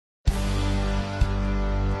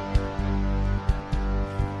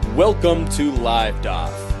Welcome to Live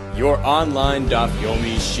Daf, your online Daf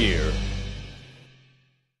Yomi Shir.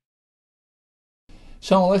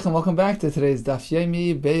 Shalom Aleichem, welcome back to today's Daf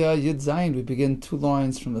Yomi Beya Yud Zayin. We begin 2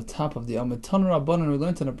 lines from the top of the Amud Tanur Rabbanan. We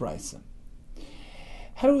learned in a Beitzah.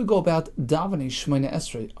 How do we go about davening Shemona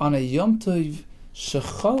Esrei on a Yom Tov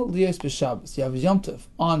Shechal Liyos b'Shabbos? You have Yom Tov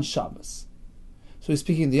on Shabbos. So he's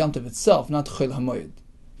speaking the Yom Tov itself, not Chol HaMoed.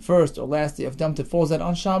 First or last day of Yom Tov falls out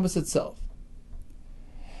on Shabbos itself.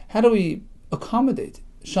 How do we accommodate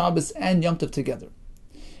Shabbos and Yom Tov together?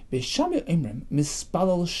 Beishami Imrim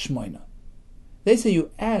Mispalal Shmoina. They say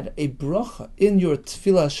you add a bracha in your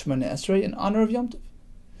Tefillah Shemona Esrei in honor of Yom Tov.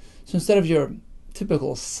 So instead of your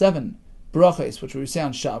typical 7 brachas, which we say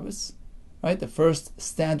on Shabbos, right, the first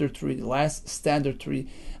standard 3, the last standard 3, and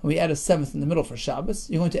we add a 7th in the middle for Shabbos,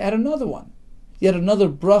 you're going to add another one. Yet another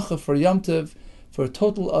bracha for Yom Tov, for a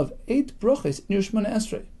total of 8 brachas in your Shemona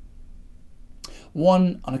Esrei.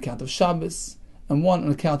 1 on account of Shabbos, and 1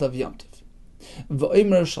 on account of Yom Tov.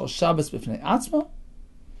 V'omer shal Shabbos b'fnei atzma,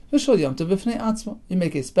 v'shal Yom Tov b'fnei atzma. You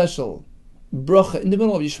make a special bracha in the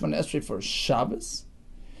middle of your Shemona Esrei for Shabbos,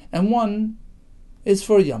 and 1 is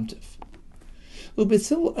for Yom Tov.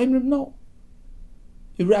 U'betzil oimrim no.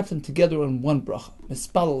 You wrap them together in one bracha.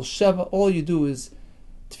 Mispalal Sheva, all you do is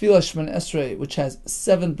Tefillah Shemona Esrei, which has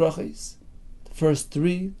 7 brachas. The first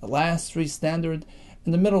 3, the last 3 standard,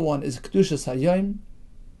 and the middle one is Kedushas Hayom,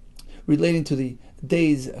 relating to the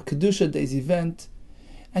day's Kedusha, day's event,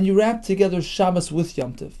 and you wrap together Shabbos with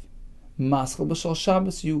Yom Tov. Maschal b'shal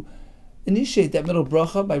Shabbos, you initiate that middle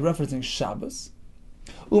bracha by referencing Shabbos.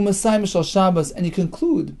 U'masayim b'shal Shabbos, and you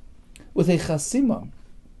conclude with a chasima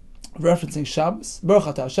referencing Shabbos. Baruch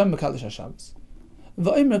atah Hashem mekadosh HaShabbos.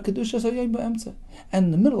 V'omer Kedushas Hayom b'emtza. And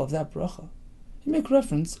in the middle of that bracha, you make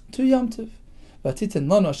reference to Yom Tov. V'atiten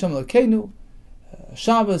lanu Hashem Elokeinu,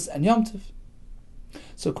 Shabbos and Yom Tov.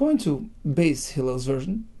 So according to Beis Hillel's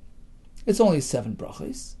version, it's only 7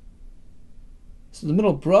 brachas. So the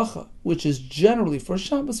middle bracha, which is generally for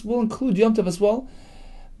Shabbos, will include Yom Tov as well,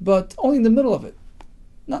 but only in the middle of it,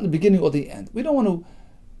 not in the beginning or the end. We don't want to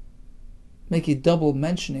make a double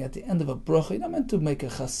mentioning at the end of a bracha. You're not meant to make a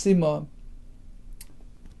chasima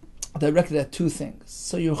directed at 2 things.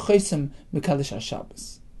 So you're chaysim mekadosh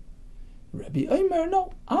HaShabbos. Rabbi Omer,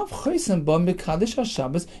 no. Av chaysim ba mekadosh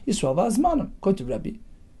HaShabbos Yisrael v'azmanim. According to Rabbi,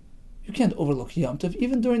 you can't overlook Yom Tov.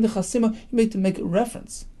 Even during the chasima, you need to make a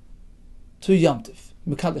reference to Yom Tov.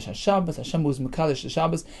 Mekadosh HaShabbos, Hashem was mekadosh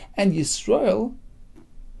HaShabbos, and Yisrael,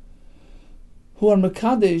 who are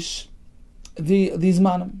mekadosh these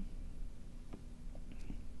manim.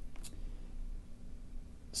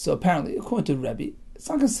 So apparently, according to Rabbi, it's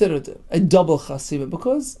not considered a double chasima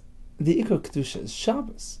because the Ikar Kedusha is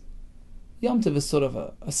Shabbos. Yom Tov is sort of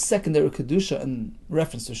a secondary Kedusha in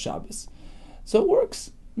reference to Shabbos. So it works.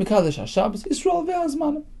 Mekadosh HaShabbos, Yisrael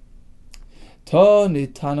ve'azmanim. Tani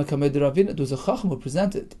Tana Kamed Ravina. There was a Chacham who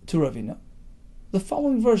presented to Ravina the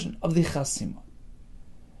following version of the chasima.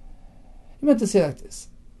 He meant to say like this: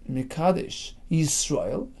 Mekadosh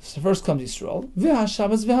Yisrael. So first comes Yisrael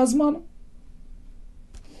ve'HaShabbos ve'azmanim.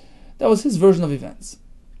 That was his version of events.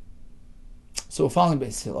 So following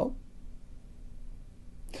Beis Hillel,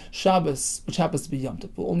 Shabbos, which happens to be Yom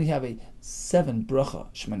Tov, will only have a 7 bracha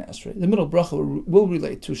Shemona Esrei. The middle bracha will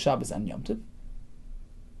relate to Shabbos and Yom Tov.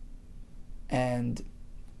 And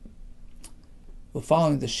we're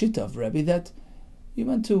following the Shita of Rebbe that you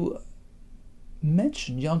want to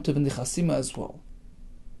mention Yom Tov in the Chasima as well.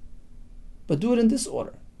 But do it in this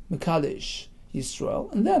order. Mekadosh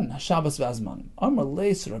Yisrael, and then Shabbos v'azmanim. Amar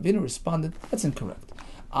Leis, Ravina responded, that's incorrect.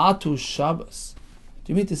 Atu Shabbos.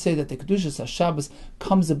 Do you mean to say that the Kedushas HaShabbos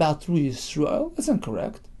comes about through Yisrael? That's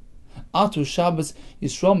incorrect. Atu Shabbos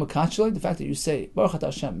Yisrael Mekachelei, the fact that you say Baruch atah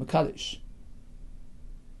Hashem Mekadosh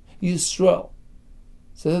Yisrael,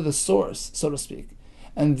 so they're the source, so to speak,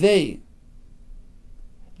 and they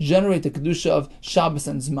generate the Kedusha of Shabbos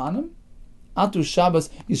and Zmanim. Atu Shabbos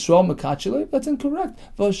Yisrael Mekachelei, that's incorrect.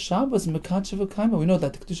 V'o Shabbos Mekachelei v'kaima. We know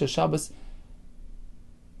that the Kedusha Shabbos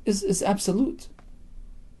is absolute.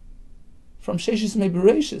 From Sheshis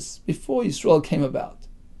Mebereshis, before Yisrael came about.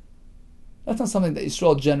 That's not something that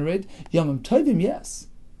Yisrael generate. Yomim Tovim, yes,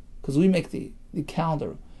 because we make the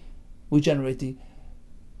calendar. We generate the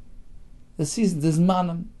season, the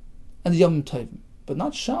Zmanim, and the Yomim Tovim, but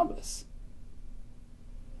not Shabbos.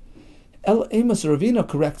 El Amos Ravina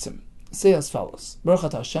corrects him. Say as follows: Baruch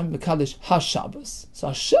atah Hashem Mekadosh HaShabbos. So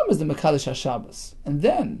Hashem is the Mekadosh HaShabbos, and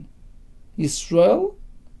then Yisrael,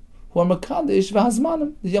 who are Mekadosh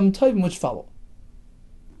v'Hazmanim, the Yom Tovim which follow.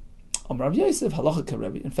 Rav Yosef halacha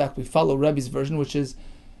Rebbe. In fact, we follow Rebbe's version, which is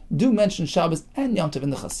do mention Shabbos and Yom Tov in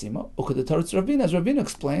the Chasima. Ukadataritz Ravina, as Ravina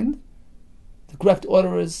explained, the correct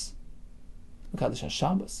order is Mekadosh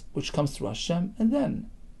HaShabbos, which comes through Hashem, and then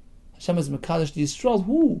Hashem is Mekadosh the Yisrael,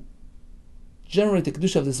 who generate the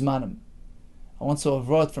Kedusha of the Zmanim. I once saw a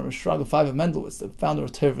word from Rishraga Five Mendelowitz, the founder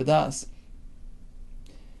of Torah V'das.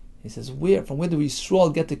 He says, from where do we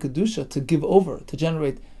Yisrael get the Kedusha to give over, to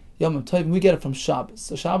generate Yom Tov? We get it from Shabbos.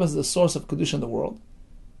 So Shabbos is the source of Kedusha in the world.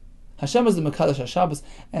 Hashem is the Mekadosh HaShabbos,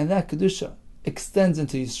 and that Kedusha extends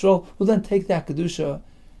into Yisrael, who then take that Kedusha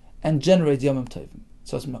and generate Yom Tov.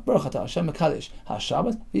 So it's Baruch Atah Hashem Mekadosh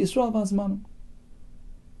HaShabbos v'Yisrael v'Azmanu.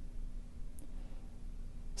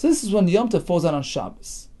 So this is when Yom Tov falls out on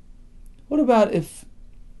Shabbos. What about if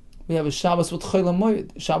we have a Shabbos with Chol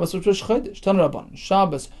HaMoed, Shabbos with Rosh Chodesh, Tan Rabban,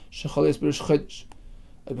 Shabbos Shechol Yis B'Rosh Chodesh,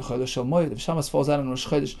 or B'Chol Shel Moed, if Shabbos falls out on Rosh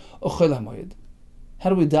Chodesh or Chol HaMoed, how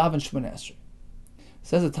do we daven Shmoneh Esrei?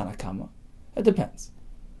 Says the Tanna Kama, it depends.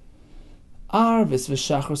 Arvis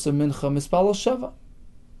v'Shachris or Mincha Mispalel Sheva.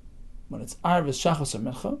 When it's Arvis, Shachris or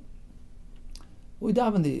Mincha, we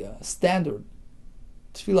daven the standard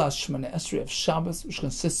Tefillah Shmoneh Esrei of Shabbos, which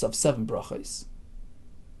consists of 7 brachos.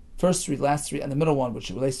 First 3, last 3, and the middle one, which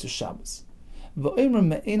relates to Shabbos. And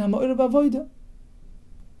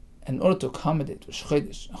in order to accommodate Rosh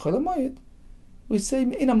Chodesh and Chol HaMoed, we say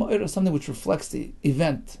Me'ein HaMa'orah, something which reflects the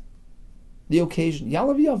event, the occasion.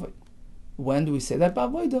 Yalav Yavai. When do we say that?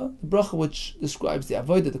 Ba'avodah, the bracha which describes the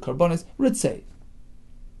avodah, the karbonis, Ritzei.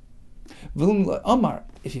 V'lum Amar,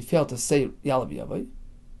 if he failed to say Yalav Yavai,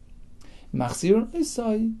 Machzir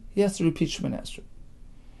Isai, he has to repeat Shmoneh Esrei.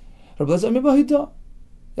 Rabbi Lezer Amir B'Hidah.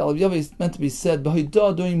 Yalav Yavai is meant to be said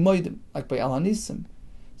B'Hidah during Moedim, like by Al Hanisim.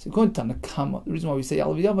 So according to Nakama, the reason why we say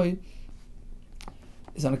Yalav Yavai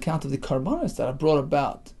is on account of the karbonis that are brought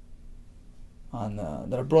about on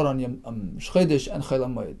Yom Chodesh and Chol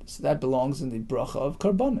HaMoed. So that belongs in the bracha of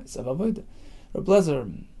karbonis, of avodah. Rabbi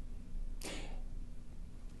Lezer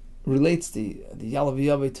relates the Yalav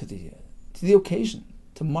Yavai to the occasion,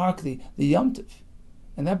 to mark the Yom Tov,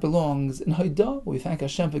 and that belongs in Haidah, where we thank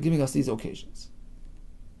Hashem for giving us these occasions.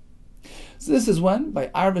 So this is when, by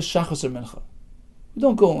Arvis Shachos or Mincha, we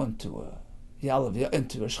don't go into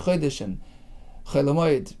into Rosh Chodesh and Chol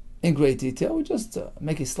HaMoed in great detail. We just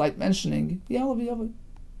make a slight mentioning Yalav Yavai,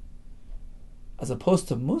 as opposed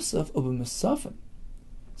to Musaf or Musafin.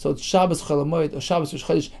 So it's Shabbos Chol HaMoed or Shabbos Rosh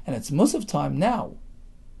Chodesh, and it's Musaf time now.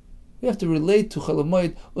 We have to relate to Chol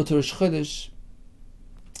HaMoed or to Rosh Chodesh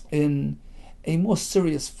in a more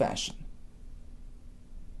serious fashion.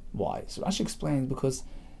 Why? So Rashi explained, because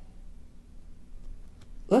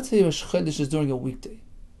let's say Rosh Chodesh is during a weekday.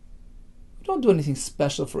 We don't do anything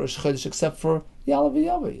special for Rosh Chodesh except for Yalav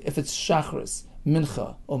Yavai, if it's Shachris,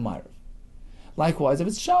 Mincha, or Ma'ariv. Likewise, if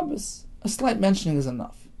it's Shabbos, a slight mentioning is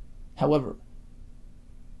enough. However,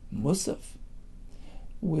 Musaf,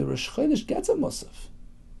 where Rosh Chodesh gets a Musaf,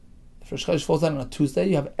 if Rosh Chodesh falls out on a Tuesday,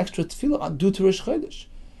 you have extra tefillah due to Rosh Chodesh.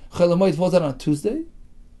 Chol HaMoed falls out on a Tuesday,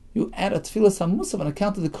 you add a tefillah some Musaf on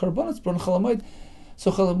account of the karbonos brought on Chol HaMoed.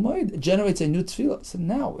 So Chol HaMoed generates a new tefillah. So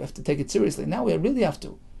now we have to take it seriously. Now we really have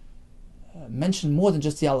to mention more than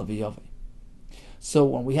just Yalav Yavai. So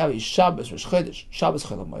when we have a Shabbos, Rosh Chodesh, Shabbos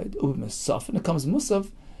Chol HaMoed, Musaf, and it comes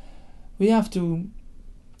Musaf, we have to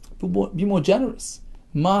be more generous.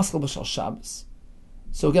 Maskal b'shal Shabbos.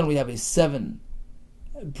 So again, we have a 7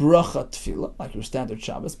 bracha tefillah, like your standard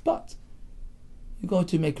Shabbos, but you're going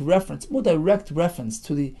to make reference, more direct reference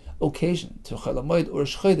to the occasion, to Chol HaMoed or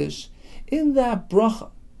Rosh Chodesh, in that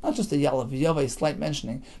bracha, not just a Yalav Yavai slight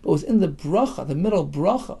mentioning, but within the bracha, the middle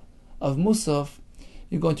bracha of Musaf,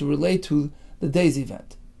 you're going to relate to the day's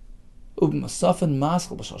event. Ub'masafin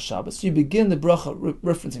maskal b'shal Shabbos. So you begin the bracha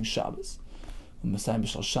referencing Shabbos, Ub'masayim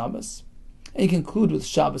b'shal Shabbos, and you conclude with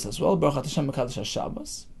Shabbos as well. Baruch Hashem Mekadosh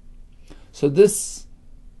HaShabbos. So this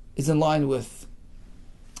is in line with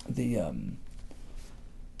the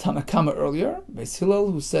Tanna Kama earlier, Beis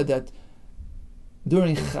Hillel, who said that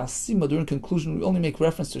during Chasima, during conclusion, we only make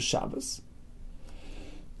reference to Shabbos.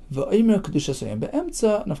 And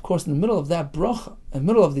of course, in the middle of that bracha, in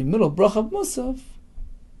the middle of the bracha of Musaf,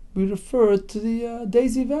 we refer to the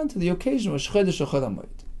day's event, to the occasion, Rosh Chodesh or Chol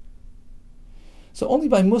HaMoed. So only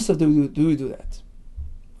by Musaf do we do that.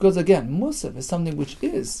 Because again, Musaf is something which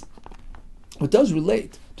does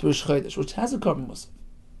relate to Rosh Chodesh, which has a carbon Musaf.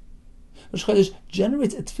 Rosh Chodesh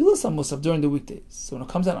generates a tefillah on Musaf during the weekdays. So when it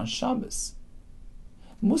comes out on Shabbos,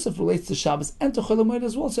 Musaf relates to Shabbos and to Chol HaMoed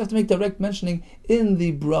as well, so you have to make direct mentioning in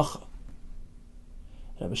the bracha.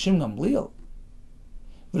 Rabbi Shimon Gamliel,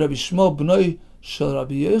 Rabbi Shmuel Bnoi Shel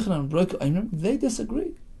Rabbi Yochanan, they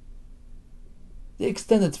disagree. They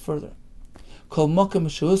extend it further. Kol Mokem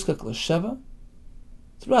Shehuskak L'Sheva,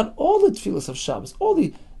 throughout all the tefillas of Shabbos, all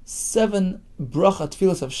the 7 bracha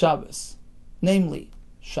tefillas of Shabbos, namely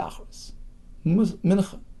Shachris,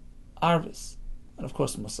 Mincha, Arvis, and of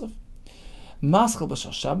course Musaf, Maschel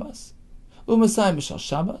b'shal Shabbos, U'Masayim b'shal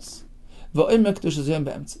Shabbos, V'oimer Kedushas Yom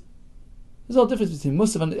Be'emtza. There's all difference between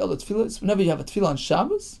Musaf and the other tefillas. Whenever you have a tefillah on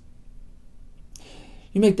Shabbos,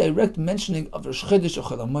 you make direct mentioning of Rosh Chodesh or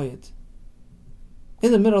Chol HaMoed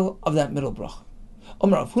in the middle of that middle bracha. We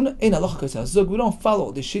don't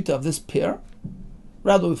follow the shita of this pair.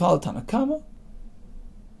 Rather, we follow Tanakama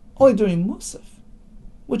only during Musaf,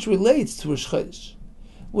 which relates to Rosh Chodesh,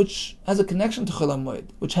 which has a connection to Chol HaMoed,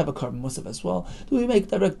 which have a carbon Musaf as well. Do we make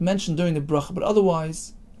direct mention during the bracha, but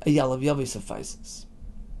otherwise a Yalav Yavi suffices.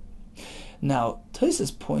 Now,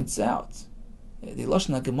 Tosfos points out the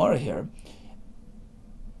Lashon Gemara here.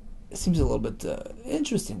 It seems a little bit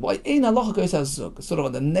interesting. Why ein halacha k'oseh zug? Sort of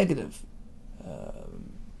on the negative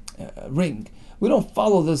ring. We don't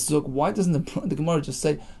follow this zug. Why doesn't the Gemara just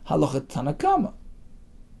say halacha Tanakama?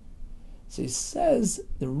 So he says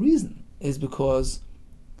the reason is because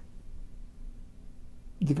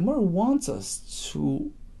the Gemara wants us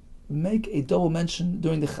to make a double mention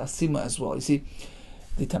during the Chasima as well. You see,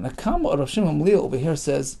 the Tanakama or Rav Shimon Gamliel over here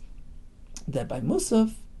says that by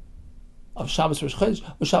Musaf of Shabbos Rosh Chodesh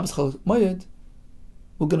or Shabbos Chol Moed,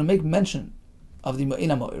 we're going to make mention of the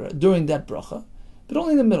Ma'ina Ma'ira during that bracha, but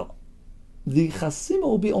only in the middle. The Chasima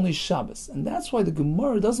will be only Shabbos, and that's why the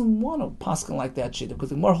Gemara doesn't want to paskin like that shita, because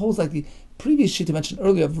the Gemara holds like the previous shita mentioned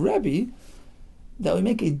earlier of Rebbe, that we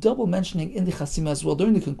make a double mentioning in the Chasima as well.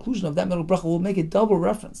 During the conclusion of that middle bracha, we'll make a double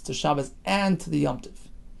reference to Shabbos and to the Yom Tov,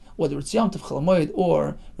 whether it's Yom Tov, Chol HaMoed,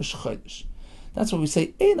 or Rosh Chodesh. That's why we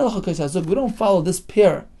say, Ein halacha k'oseh zug. We don't follow this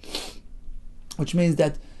pair, which means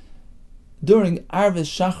that during Arvis,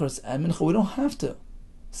 Shachris, and Mincha, we don't have to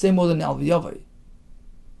say more than Al V'Yavai.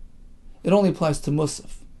 It only applies to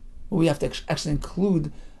Musaf, where we have to actually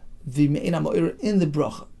include the Me'ina Ma'ira in the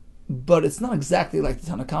bracha. But it's not exactly like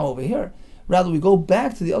the Tanakama over here. Rather, we go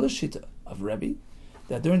back to the other shita of Rebbe,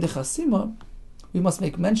 that during the Chasima, we must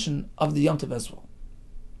make mention of the Yom Tov as well.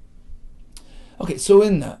 Okay, so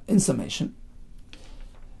in summation,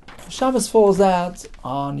 Shabbos falls out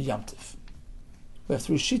on Yom Tov. We have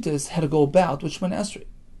 3 shitas how to go about which Shemona Esrei.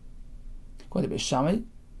 According to Beis Shammai,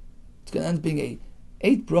 it's going to end up being a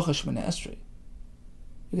 8 bracha Shemona Esrei.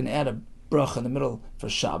 You're going to add a bracha in the middle for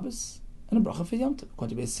Shabbos and a bracha for Yom Tov.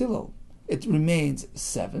 According to Beis Hillel, it remains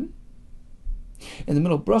 7. In the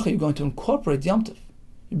middle bracha, you're going to incorporate Yom Tov.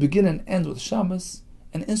 You begin and end with Shabbos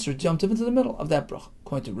and insert Yom Tov into the middle of that bracha.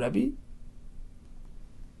 According to Rebbe,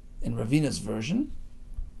 in Ravina's version,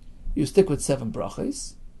 you stick with 7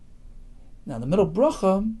 brachas. Now, the middle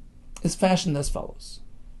bracha is fashioned as follows.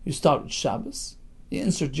 You start with Shabbos, you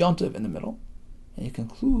insert Yom Tov in the middle, and you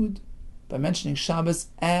conclude by mentioning Shabbos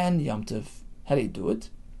and Yom Tov. How do you do it?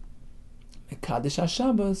 Mekadesh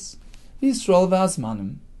HaShabbos, V'Yisrael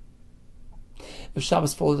V'Azmanim. If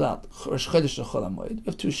Shabbos followed out Rosh Chodesh or Chol HaMoed, we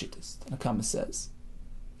have 2 shittas. The Tanakama says,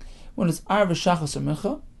 when it's Arv Shachos or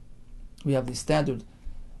Mincha, we have the standard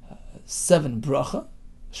 7 bracha,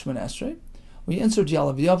 Shemona Esrei. We insert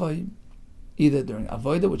Yalav Yavai either during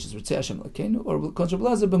Avodah, which is Ritzei Hashem Elokeinu, or Kontra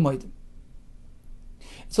Blazer B'Moedim.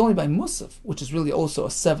 It's only by Musaf, which is really also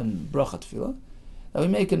a 7 bracha tefillah, that we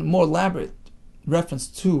make a more elaborate reference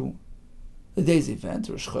to the day's event,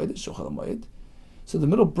 Rosh Chodesh or Chol HaMoed. So the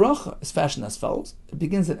middle bracha is fashioned as follows. It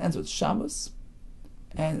begins and ends with Shabbos,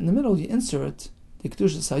 and in the middle you insert the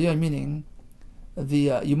Kedushas Hayom, meaning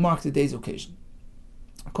you mark the day's occasion.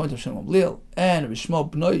 According to Shimon Gamliel and Rabbi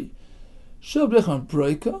Shmuel Bnoi Shel Brechon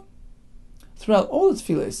Broika, throughout all the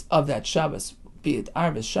tefillahs of that Shabbos, be it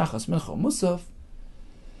Arvis, Shachas, Mincha, Musaf,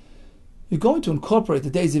 you're going to incorporate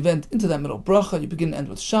the day's event into that middle bracha. You begin and end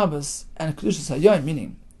with Shabbos, and Kedushas Hayom,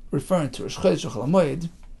 meaning referring to Rosh Chodesh or Chol HaMoed,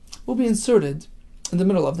 will be inserted in the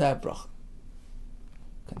middle of that bracha.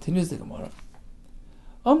 Continues the Gemara.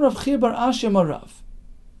 Rav Chia bar Ashya Marav.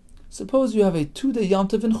 Suppose you have a 2-day Yom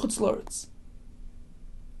Tov in Chutz La'aretz,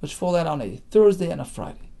 which fall out on a Thursday and a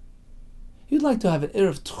Friday. You'd like to have an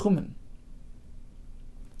Erev Tchumen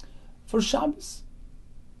for Shabbos.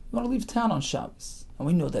 You want to leave town on Shabbos. And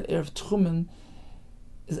we know that Erev Tchumen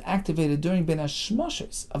is activated during Ben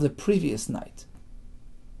HaShmoshes of the previous night.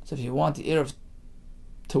 So if you want the Erev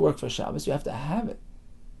to work for Shabbos, you have to have it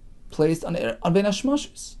placed on Ben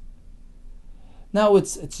HaShmoshes. Now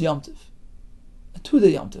it's Yom Tov, a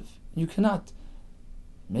 2-day Yom Tov. You cannot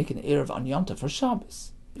make an Erev on Yom Tov for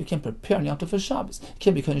Shabbos. You can't prepare on Yom Tov for Shabbos. You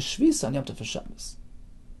can't be kind of Shvisa on Yom Tov for Shabbos.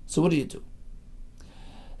 So what do you do?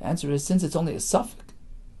 The answer is, since it's only a suffix,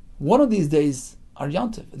 one of these days are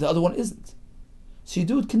Yom Tov, the other one isn't. So you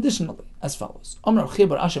do it conditionally, as follows. Amar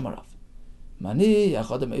Chibar Ashem Arav. Mani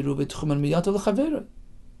Yachadam Eruv Tchumen Miyato L'Chaveroi.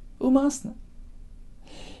 Umasna.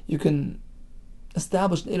 You can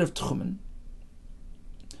establish an Erev Tchumen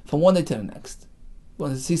from one day to the next. We're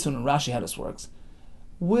going to see soon in Rashi how this works.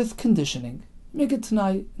 With conditioning. Make it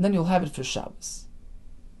tonight, and then you'll have it for Shabbos.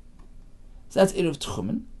 So that's Erev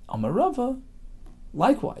Tchumen. Amar Rava.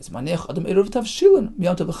 Likewise, Maniach Adam Erev Tavshilin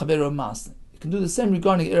Miyato L'Chaveroi Masna. You can do the same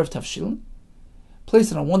regarding Erev Tavshilin.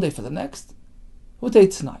 Place it on one day for the next. What day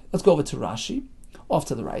tonight? Let's go over to Rashi, off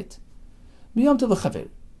to the right. Miyam Tov L'Chaver.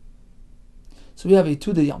 So we have a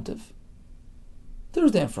 2-day Yom Tov,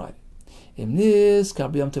 Thursday and Friday. Imnis Kar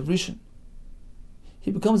B'Yom Tov Rishon.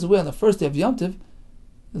 He becomes aware on the first day of Yom Tov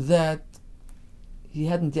that he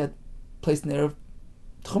hadn't yet placed an Erev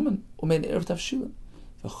Tchumen or made an Erev Tavshilin.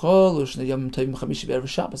 And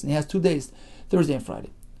he has 2 days, Thursday and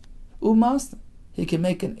Friday. Umasna. He can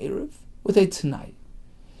make an Erev with a Tanai.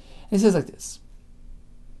 And he says like this.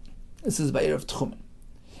 This is by Erev Tchumen.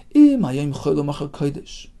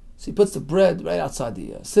 So he puts the bread right outside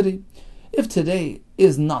the city. If today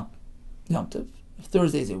is not Yom Tov, if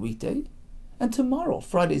Thursday is a weekday, and tomorrow,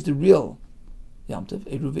 Friday, is the real Yom Tov,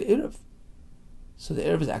 Erev. So the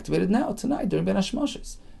Erev is activated now, tonight, during Ben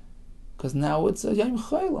Hashmoshes. Because now it's Yom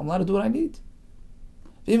Chayil, I'm allowed to do what I need.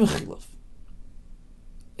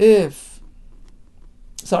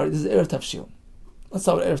 Sorry, this is Erev Tavshilin. Let's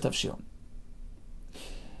start with Erev Tavshilin.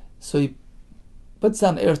 So he puts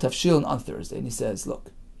down Erev Tavshilin on Thursday, and he says,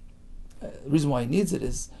 look, the reason why he needs it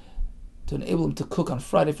is to enable him to cook on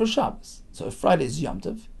Friday for Shabbos. So if Friday is Yom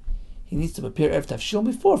Tov, he needs to prepare Erev Tavshilin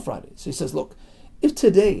before Friday. So he says, look, if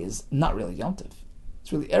today is not really Yom Tov,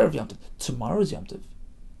 it's really Erev Yom Tov, tomorrow is Yom Tov.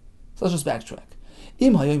 So let's just backtrack.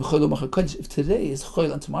 If today is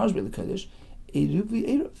Choyl and tomorrow is really Kodesh, Erev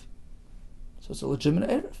Erev. So it's a legitimate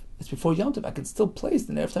Erev. It's before Yom Tov. I can still place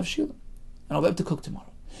the Erev Tavshilin, and I'll be able to cook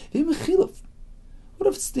tomorrow. What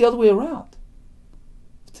if it's the other way around?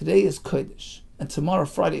 If today is Kodesh and tomorrow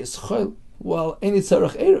Friday is Choyl, well, Ein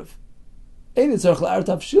Tzarech Erev. Ein Tzarech L'Erev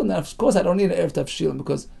Tavshilin. Now, of course, I don't need an Erev Tavshilin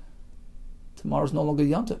because tomorrow is no longer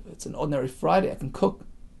Yom Tov. It's an ordinary Friday. I can cook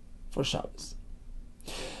for Shabbos.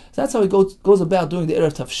 So that's how he goes about doing the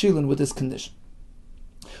Erev Tavshilin with this condition.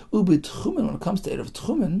 Ubi Tchumen, when it comes to Erev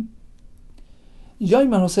Tchumen,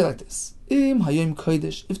 Yoiman will say like this: Im Hayom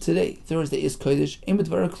Kodesh. If today, Thursday, is Kodesh, Im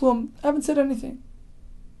B'Dvar Klum, I haven't said anything.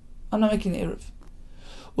 I'm not making Erev.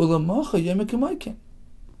 Ulamacha Yom Kemoiken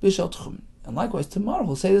B'Shal Tchumen, and likewise tomorrow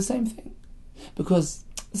he'll say the same thing, because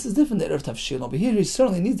this is different than Erev Tavshilin. Over here, he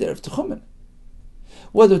certainly needs the Erev Tchumen.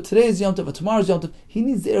 Whether today is Yom Tov or tomorrow is Yom Tov, he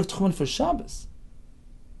needs the Erev Tchumen for Shabbos.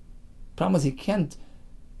 Problem is, he can't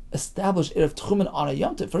establish Erev Tchumen on a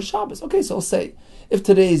Yom Tov for Shabbos. Okay, so I'll say, if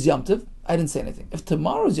today is Yom Tov, I didn't say anything. If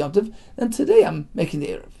tomorrow is Yom Tov, then today I'm making the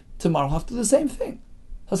Erev. Tomorrow I'll have to do the same thing.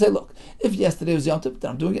 I'll say, look, if yesterday was Yom Tov,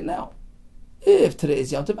 then I'm doing it now. If today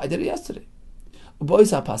is Yom Tov, I did it yesterday.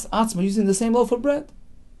 Using the same loaf of bread.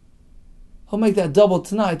 He'll make that double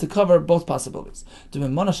tonight to cover both possibilities.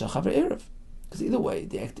 Because either way,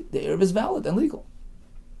 the Erev is valid and legal.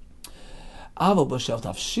 By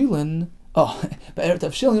Erev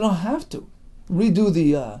Tavshilin, you don't have to redo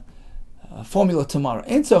the formula tomorrow.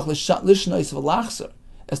 It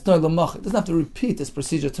doesn't have to repeat this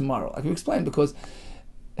procedure tomorrow, like we explained, because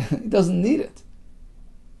it doesn't need it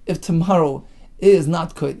if tomorrow is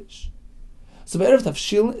not Kodesh. So by Erev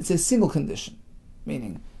Tavshilin, it's a single condition,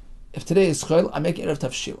 meaning if today is Chol, I make Erev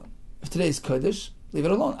Tavshilin. If today is Kodesh, leave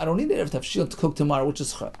it alone. I don't need the Erev Tavshilin to cook tomorrow, which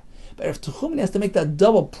is Chol. But Erev Tchumen, he has to make that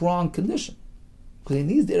double-pronged condition, because he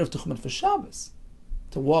needs the Erev Tchumen for Shabbos,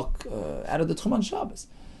 to walk out of the Tchumen on Shabbos.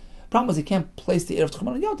 Problem is, he can't place the Erev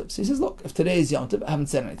Tchumen on Yom Tov. So he says, look, if today is Yom Tov, I haven't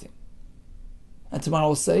said anything. And tomorrow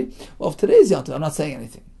I'll say, well, if today is Yom Tov, I'm not saying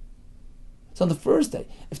anything. So on the first day,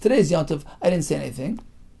 if today is Yom Tov, I didn't say anything,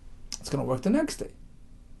 it's going to work the next day.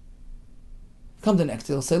 Come the next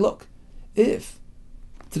day, he'll say, look, if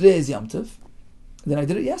today is Yom Tov, then I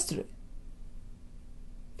did it yesterday.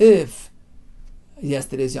 If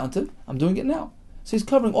yesterday is Yom Tov, I'm doing it now. So he's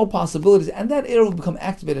covering all possibilities, and that area will become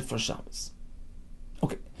activated for Shabbos.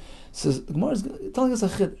 Okay, so the Gemara is telling us a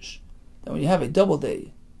chiddush, that when you have a double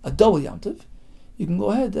day, a double Yom Tov, you can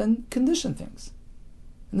go ahead and condition things.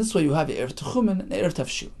 And this way you have Erev Tchumen and Erev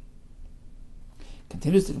Tavshilin.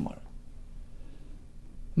 Continues the Gemara.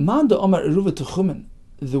 Man da Omar Eruv Tchumen,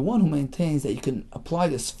 the one who maintains that you can apply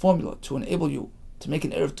this formula to enable you to make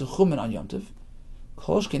an Erev Tchumen on Yom Tov,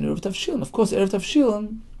 Kolshkein Erev Tavshilin. Of course, Erev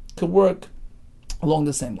Tavshilin could work along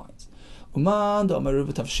the same lines. Uman da Omar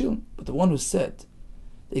Eruv Tavshilin, but the one who said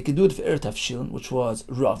that you can do it for Erev Tavshilin, which was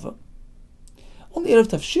Rava, only Erev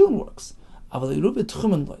Tavshilin works.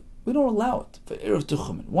 We don't allow it for Erev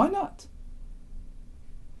Techumen. Why not?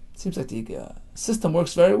 Seems like the system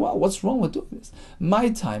works very well. What's wrong with doing this? My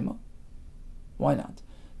time. Why not?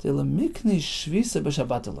 The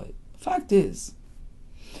fact is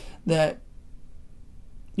that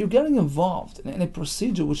you're getting involved in a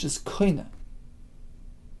procedure which is koina.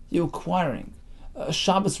 You're acquiring a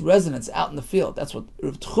Shabbos residence out in the field. That's what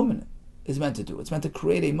Erev Techumen is meant to do. It's meant to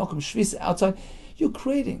create a Mokum Shvisa outside. You're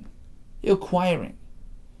creating. You're acquiring.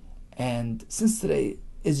 And since today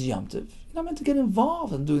is Yom Tov, you're not meant to get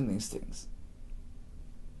involved in doing these things.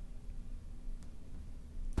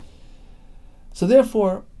 So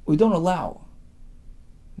therefore, we don't allow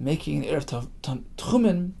making an Erev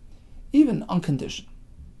Techumen even unconditional.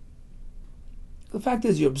 The fact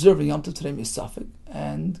is, you're observing Yom Tov today Misafik,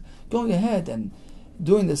 and going ahead and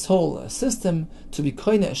doing this whole system to be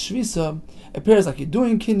koine shvisa appears like you're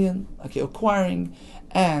doing kinyan, like you're acquiring,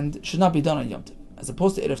 and should not be done on Yom Tov, as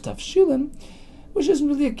opposed to Erev Tavshilin, which isn't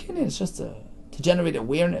really a kinyan. It's just to generate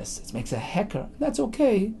awareness. It makes a hecker. That's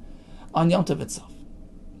okay on Yom Tov itself.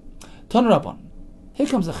 Tan Rabban, here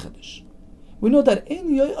comes a chiddush. We know that in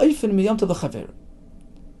Yoifin mi Yom Tov l'chaver,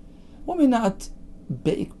 one may not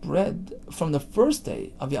bake bread from the first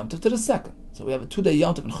day of Yom Tov to the second. So we have a 2-day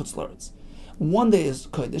Yom Tov in Chutz La'aretz. One day is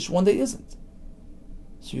Kodesh, one day isn't.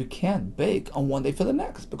 So you can't bake on one day for the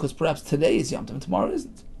next, because perhaps today is Yom Tov and tomorrow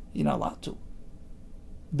isn't. You're not allowed to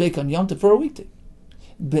bake on Yom Tov for a weekday.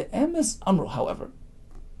 Be'emes Amru, however,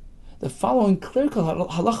 the following clerical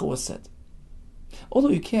halacha was said. Although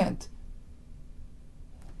you can't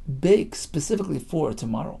bake specifically for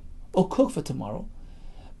tomorrow, or cook for tomorrow,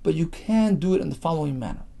 but you can do it in the following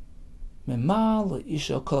manner. The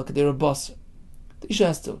Isha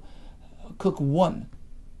has to cook one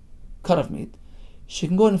cut of meat. She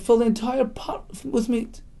can go ahead and fill the entire pot with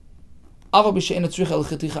meat. Even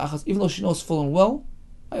though she knows full and well,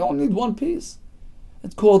 I only need one piece.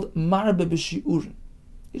 It's called marbe b'shi'urin.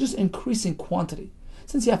 You're just increasing quantity.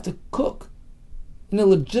 Since you have to cook in a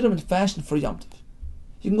legitimate fashion for Yom Tov,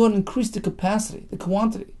 you can go and increase the capacity, the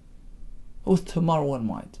quantity, with tomorrow in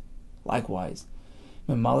mind. Likewise,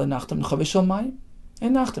 a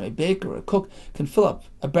baker or a cook can fill up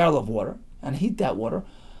a barrel of water and heat that water,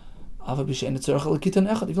 even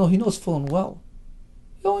though he knows full and well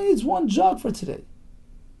he only needs one jug for today.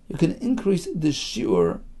 You can increase the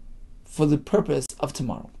shiur for the purpose of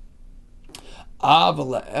tomorrow. But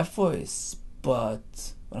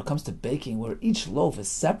when it comes to baking, where each loaf is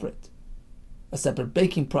separate, a separate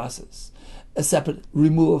baking process, a separate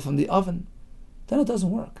removal from the oven, then it doesn't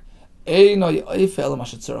work. You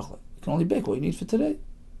can only bake what you need for today.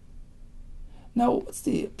 Now, what's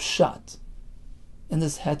the pshat in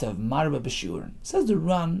this het of marba b'shiurin? Says the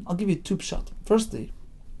Ran, I'll give you two pshat. Firstly,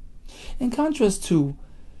 in contrast to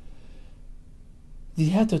the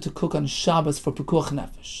heter to cook on Shabbos for pekuach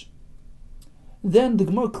nefesh, then the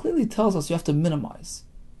Gemara clearly tells us you have to minimize.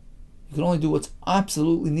 You can only do what's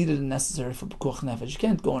absolutely needed and necessary for pekuach nefesh. You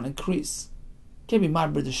can't go and increase. You can't be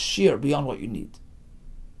marba the sheer beyond what you need.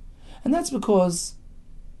 And that's because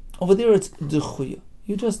over there it's dechuya.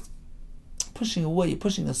 You're just pushing away, you're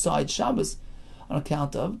pushing aside Shabbos on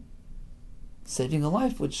account of saving a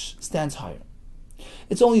life which stands higher.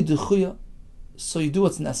 It's only dechuya, so you do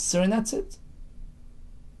what's necessary and that's it.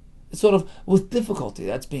 It's sort of with difficulty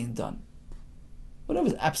that's being done. Whatever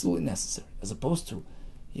is absolutely necessary, as opposed to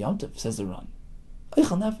Yom Tov, says the Ran.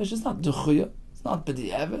 Eichel nefesh is not dechuya, it's not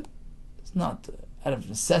b'di'evet, it's not out of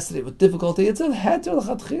necessity with difficulty, it's a heter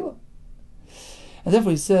l'chatchila. And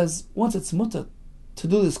therefore he says, once it's mutter to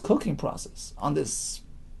do this cooking process on this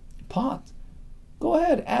pot, go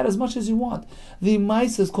ahead, add as much as you want. The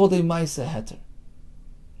maisa is called a maisa heter.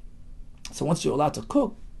 So once you're allowed to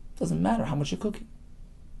cook, it doesn't matter how much you're cooking.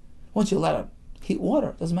 Once you're allowed to heat water,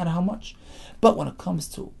 it doesn't matter how much. But when it comes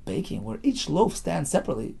to baking, where each loaf stands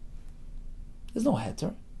separately, there's no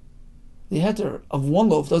heter. The heter of one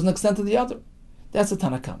loaf doesn't extend to the other. That's a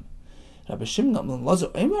Tanakam. Rabbi Shimon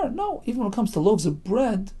no, even when it comes to loaves of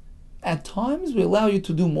bread, at times we allow you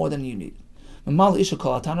to do more than you need. You can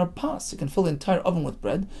fill the entire oven with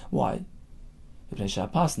bread. Why?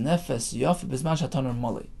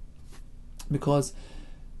 Because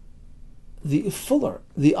the fuller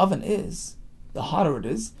the oven is, the hotter it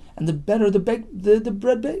is, and the better the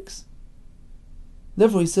bread bakes.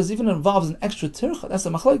 Therefore, he says even if it involves an extra tircha, that's a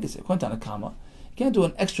machlokes. According to Anakama, you can't do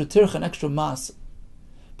an extra tircha, an extra mas.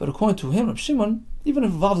 But according to him, Rabbi Shimon, even if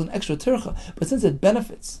it involves an extra tircha, but since it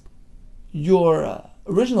benefits your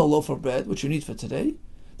original loaf of bread, which you need for today,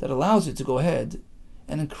 that allows you to go ahead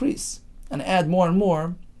and increase and add more and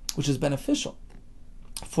more, which is beneficial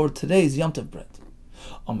for today's Yom Tov bread.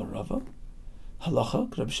 Amar Rava,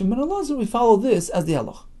 Halacha, Rabbi Shimon ben Elazar, we follow this as the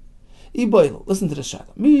halacha. Iboil, listen to the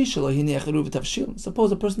shayla. Mi shelo hiniach eruv tavshil.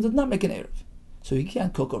 Suppose a person did not make an eruv, so he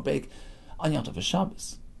can't cook or bake on Yom Tov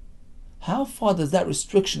Shabbos. How far does that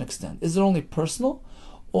restriction extend? Is it only personal,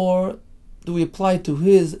 or do we apply it to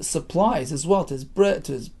his supplies as well, to his bread,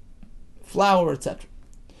 to his flour, etc.?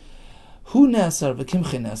 Hu nesar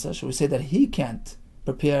v'kimche nesar. Should we say that he can't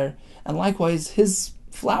prepare, and likewise his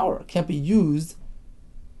flour can't be used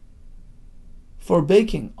for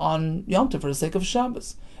baking on Yom Tov for the sake of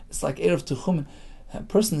Shabbos? It's like Erev Techumen. A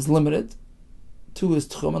person is limited to his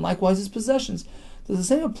Tchum, and likewise his possessions. Does the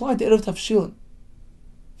same apply to Erev Tavshilin?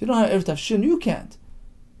 If you don't have Erev Tavshilin, you can't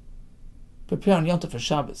prepare on Yom Tov for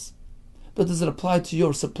Shabbos. But does it apply to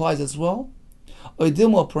your supplies as well? Or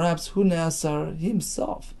perhaps Hu Ne'asar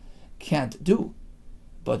himself can't do.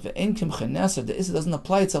 But Ve'en Kimche Ne'asar, the Issa doesn't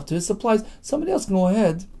apply itself to his supplies. Somebody else can go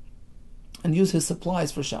ahead and use his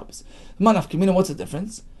supplies for Shabbos. Manaf Kimina, what's the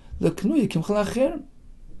difference? L'knuyi Kimche L'Acherim.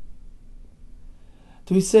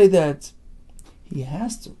 Do we say that he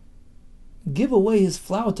has to give away his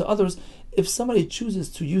flour to others? If somebody chooses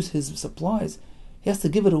to use his supplies, he has to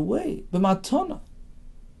give it away, b'matona.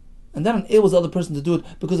 And that enables the other person to do it,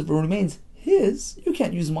 because if it remains his, you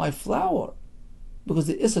can't use my flour, because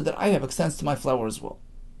the issa that I have extends to my flour as well.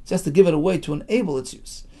 So he has to give it away to enable its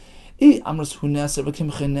use. If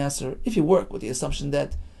you work with the assumption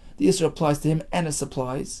that the issa applies to him and his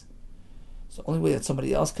supplies, so the only way that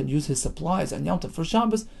somebody else can use his supplies on Yom Tov for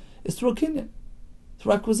Shabbos is through a kinyan,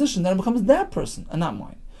 through acquisition. Then it becomes that person and not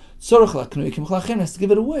mine. He has to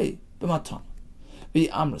give it away. But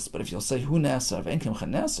if you'll say Hu Ne'asar Ve'en Kimche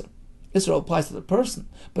Ne'asar, Israel applies to the person,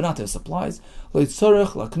 but not to his supplies, then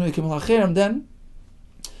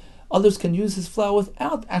others can use his flour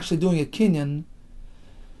without actually doing a kinyan.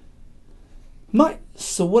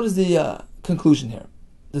 So what is the conclusion here?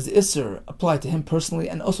 Does the Isser apply to him personally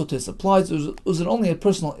and also to his supplies, or is it only a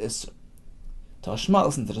personal Isser? Tashma,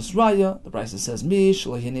 listen to this raya. The Beitzah says, Mi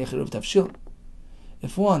shelo hinech eruv tavshil.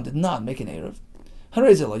 If one did not make an eruv,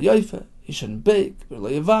 harei lo yoife, he shouldn't bake, or lo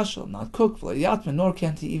yavashel, not cook, lo yatmen, nor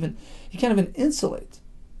can't he can't even insulate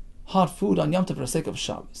hot food on Yom Tov for the sake of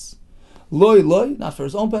Shabbos. Loy, not for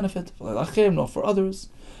his own benefit, nor for others.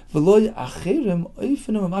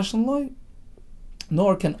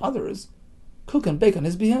 Nor can others cook and bake on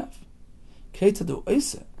his behalf.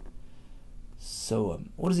 So,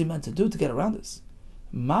 what is he meant to do to get around this?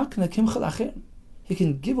 He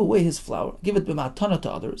can give away his flour, give it b'matana to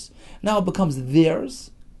others. Now it becomes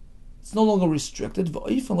theirs. It's no longer restricted.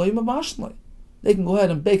 They can go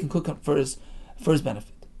ahead and bake and cook for his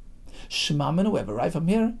benefit. However, right from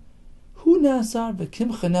here, the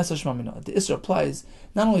Isra applies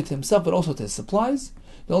not only to himself but also to his supplies.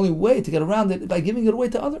 The only way to get around it is by giving it away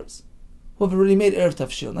to others who have already made Erev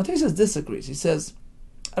Tavshil. Now Taisus disagrees. He says,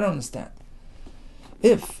 I don't understand.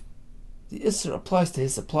 If the Isra applies to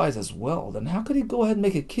his supplies as well, then how could he go ahead and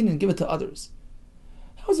make a kinyan and give it to others?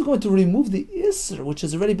 How is it going to remove the Isra which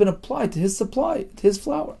has already been applied to his supply, to his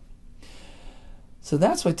flour? So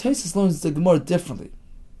that's why Taisus learns the Gemara differently.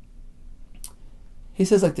 He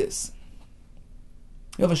says like this: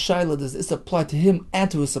 you have a shaila, does this apply to him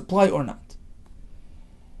and to his supply or not?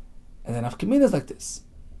 And then Afkamina is like this: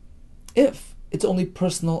 if it's only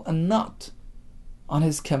personal and not on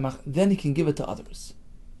his kemach, then he can give it to others.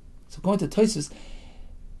 So going to Taisus,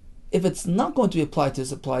 if it's not going to be applied to his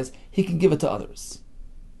supplies, he can give it to others.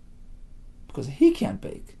 Because he can't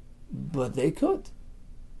bake, but they could.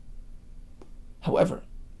 However,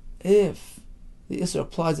 if the Isra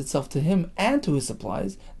applies itself to him and to his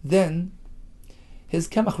supplies, then his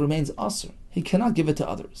kemach remains asr. He cannot give it to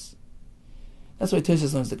others. That's why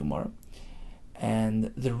Taisus learns the Gemara.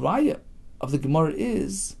 And the raya of the Gemara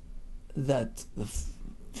is that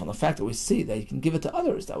from the fact that we see that you can give it to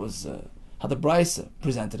others, that was how the Beitzah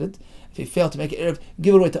presented it. If you fail to make it Erev,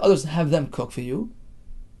 give it away to others and have them cook for you.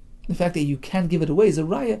 The fact that you can't give it away is a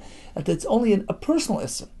raya that it's only a personal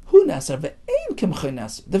Isra. Hu Nasar ve'ein kimche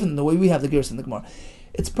Nasar. Different than the way we have the Gerus in the Gemara.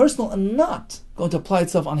 It's personal and not going to apply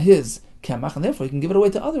itself on his kemach, and therefore you can give it away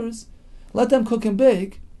to others. Let them cook and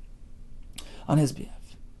bake on his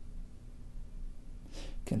behalf.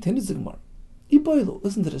 Continues the Gemara. Iboilu,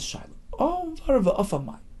 listen to this shaila. Oh, varva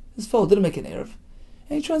afamai. This fellow didn't make an erev,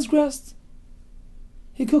 and he transgressed.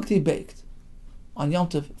 He cooked, he baked on Yom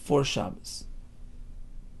Tov for Shabbos.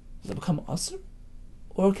 Does it become asr,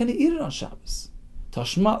 or can he eat it on Shabbos?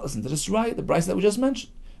 Tashma, listen to this right, the Beitzah that we just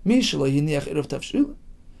mentioned. If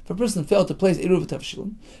a person failed to place eruv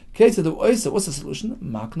tavshilin, what's the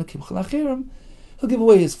solution? He'll give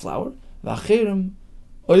away his flour, and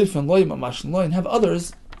have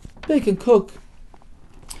others bake and cook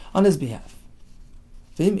on his behalf.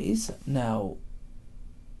 Now,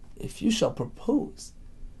 if you shall propose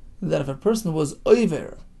that if a person was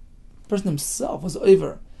over, the person himself was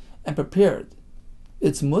over and prepared,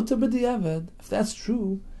 it's mutter b'diavad. If that's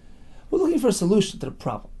true, we're looking for a solution to the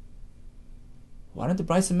problem. Why didn't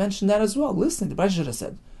the Beitzah mention that as well? Listening, the Beitzah should have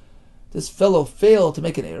said, this fellow failed to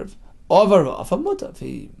make an Erev, over of a mutter. If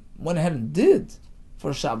he went ahead and did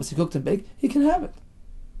for Shabbos, he cooked and baked, he can have it.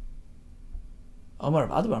 Omar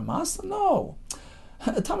of Adabar Masa? No.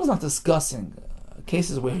 The Talmud is not discussing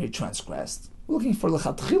cases where he transgressed. We're looking for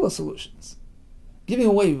lechatchila solutions. Giving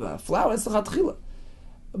away flour, that's lechatchila.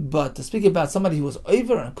 But to speak about somebody who was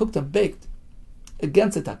over and cooked and baked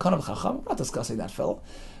against the takana of Chacham, we're not discussing that fellow.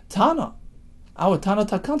 Tana, our Tana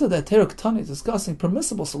Takanta, the Terek Tana, is discussing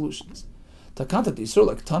permissible solutions. Takanta the Yisur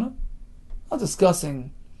like Tana, not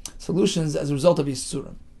discussing solutions as a result of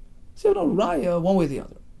Yisurim. So you have no raya one way or the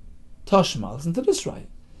other. Tashma, listen to this raya.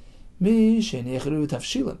 Mi she'ni yechiru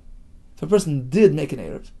tafshilin. If a person did make an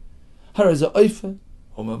Erev, haraza oife,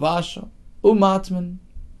 or mavasha, matman,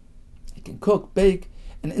 he can cook, bake,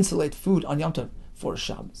 and insulate food on Yom Tov for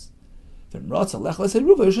Shabbos. If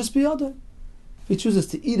he chooses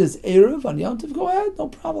to eat his Erev on Yom Tov, go ahead, no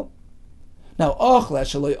problem. Now,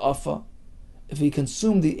 if he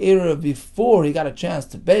consumed the Erev before he got a chance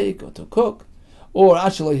to bake or to cook, or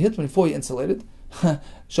actually hit before he insulated,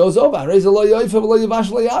 shows over. He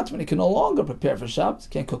can no longer prepare for Shabbos,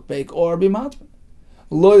 can't cook, bake, or be matman.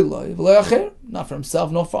 Not for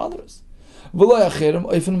himself, nor for others.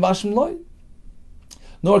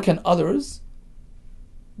 Nor can others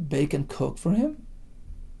bake and cook for him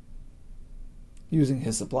using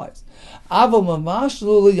his supplies. But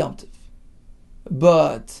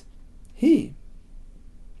he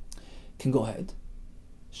can go ahead,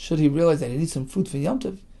 should he realize that he needs some food for Yom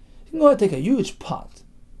Tov, he can go ahead and take a huge pot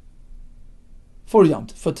for Yom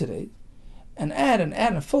Tov, for today, and add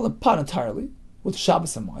and fill the pot entirely with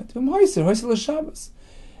Shabbos in mind. If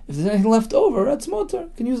there's anything left over, that's mutter,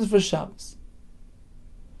 can use it for Shabbos.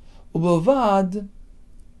 Ubavad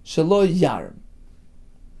shelo yarim.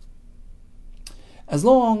 As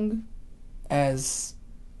long as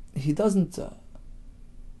he doesn't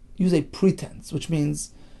use a pretense, which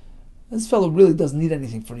means this fellow really doesn't need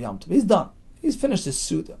anything for Yom Tov. He's done. He's finished his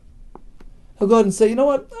Suda. He'll go ahead and say, you know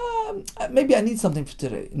what, maybe I need something for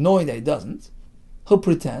today. Knowing that he doesn't, he'll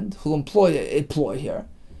pretend, he'll employ a ploy here.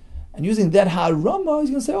 And using that harama,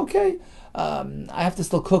 he's going to say, okay, I have to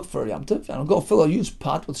still cook for Yom Tov, and I'll go fill a huge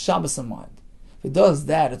pot with Shabbos in mind. If he does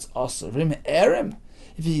that, it's asur.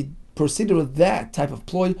 If he proceeded with that type of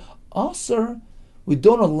ploy, asur, we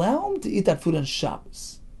don't allow him to eat that food on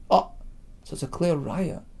Shabbos. Oh, so it's a clear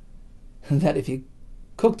raya that if he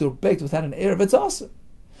cooked or baked without an Erev, it's asur.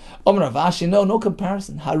 Omer Avashi, no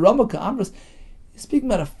comparison. Harama ka'amras, he's speaking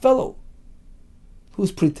about a fellow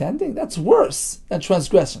who's pretending. That's worse than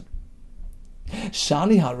transgression.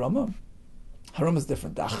 Shani harama. Haram is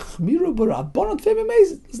different. Listen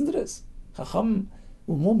to this. Chacham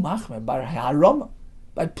will more machmer by harama,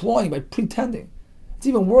 by ploying, by pretending. It's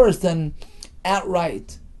even worse than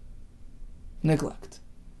outright neglect.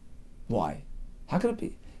 Why? How could it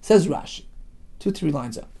be? Says Rashi, 2-3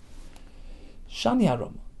 lines up. Shani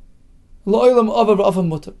harama.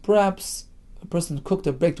 Perhaps a person cooked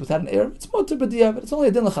or baked without an Erev, it's mutter b'diavad. It's only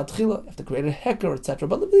a din l'chatchila. You have to create a hecker, etc.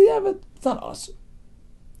 But b'diavad, it's not asur.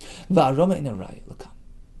 Va'arama in a raya l'kan.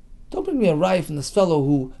 Don't bring me a raya from this fellow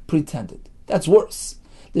who pretended. That's worse.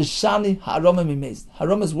 The shani harama mimezid.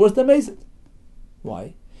 Harama is worse than mezid.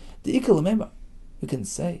 Why? The ikal lemema. We can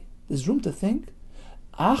say there's room to think.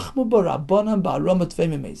 Achmu b'rabbanan ba'arama tvei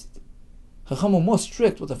mimezid. Chacham are more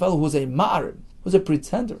strict with a fellow who's a ma'arim, who's a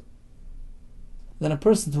pretender, than a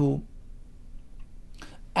person who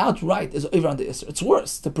outright is over on the Isser. It's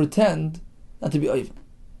worse to pretend than to be over.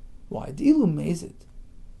 Why? Dilu mezid.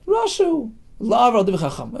 Rasha, lavar al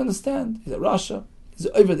chacham. Understand? He's a Rasha. He's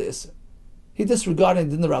over the Isser. He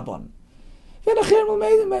disregarded the Rabban. Nobody's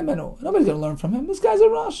going to learn from him. This guy's a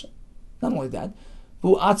Rasha. Not only that,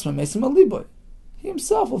 he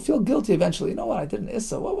himself will feel guilty eventually. You know what? I did an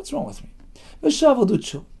Issa. What's wrong with me? It's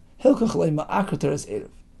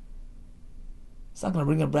not going to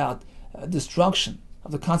bring about destruction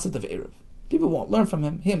of the concept of Erev. People won't learn from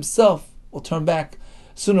him. He himself will turn back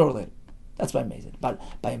sooner or later. That's by Mezid. But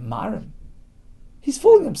by Marim, he's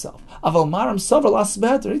fooling himself. Aval Marim Savar Las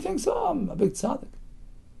better. He thinks, oh, I'm a big tzaddik.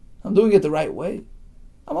 I'm doing it the right way.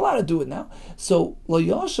 I'm allowed to do it now. So, Lo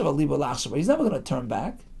Yoshev Aliba Lachshav, he's never going to turn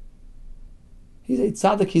back. He's a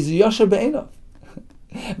tzaddik, he's a Yoshev Be'enov.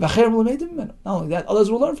 Not only that,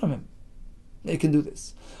 others will learn from him. You can do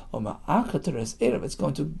this. It's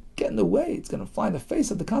going to get in the way. It's going to fly in the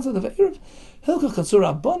face of the concept of Erev. Hilchah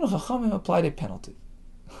Chatzur Rabbanon Chachamim applied a penalty.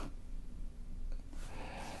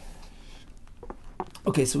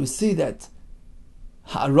 Okay, so we see that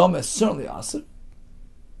Ha'aram is certainly Asr.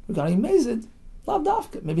 Regarding Mezid, Lav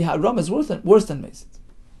Dafka. Maybe Ha'aram is worse than Mezid.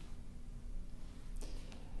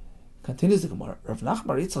 Continues the Gemara. Rav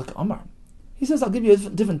Nachman Yitzchak Amar. He says, I'll give you a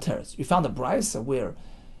different terrace. We found a Beitzah where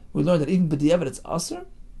we learned that even B'di'evet it's Asr.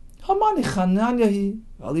 Hamani Chananyahi.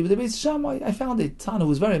 I found a Tana who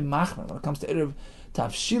was very machmer when it comes to Erev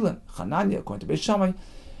Tavshilin, Chananya, according to Beis Shammai.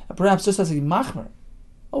 And perhaps just as a machmer.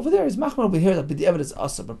 Over there, he's machmer over here that B'di'evet is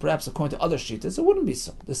Asr, but perhaps according to other Shitas, it wouldn't be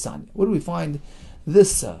so, the Sanya. Where do we find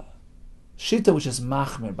this Shita which is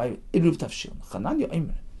machmer by Erev Tavshilin? Chananya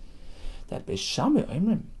Omer. That Beis Shammai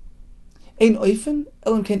Omer. Ein oifen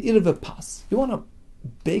elam ken irve pas. You want to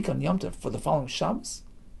bake on Yom Tov for the following Shabbos?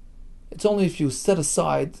 It's only if you set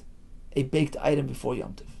aside a baked item before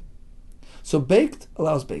Yom Tov. So baked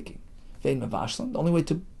allows baking. Vein mevashlan. The only way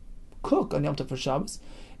to cook on Yom Tov for Shabbos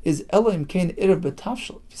is elam ken irve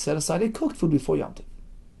betafshel. If you set aside a cooked food before Yom Tov.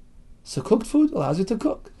 So cooked food allows you to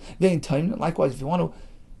cook. Vein time. Likewise, if you want to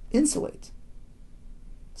insulate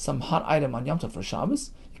some hot item on Yom Tov for Shabbos,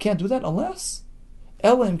 you can't do that unless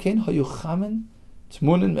if you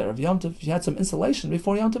had some insulation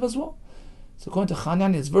before Yom Tov as well. So according to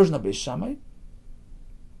Chanani's version of Beis Shammai,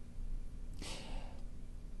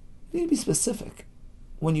 you need to be specific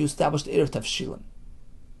when you establish the Erev Tavshilin.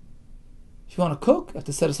 If you want to cook, you have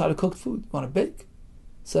to set aside a cooked food. You want to bake,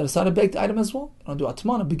 set aside a baked item as well. You want to do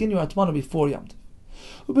Atmana, begin your Atmana before Yom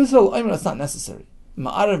Tov. That's not necessary.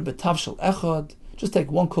 Just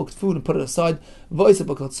take one cooked food and put it aside, and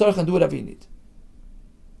do whatever you need.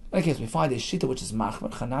 In any case, we find a Shita which is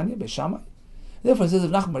Machmer, Chananya, Beis Shammai. Therefore, it says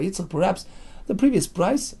of Nachman Yitzchak, perhaps the previous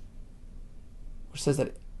Beitzah, which says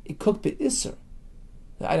that a cooked Be'isr,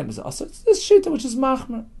 the item is Asr, it's this Shita which is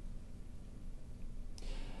Machmer.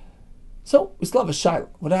 So, we still have a Shaila.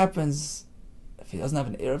 What happens if he doesn't have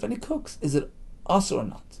an Erev and he cooks? Is it Asr or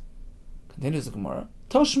not? Continues the Gemara.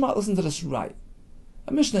 Toshma, listen to this right.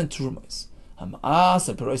 A Mishnah in Trumas.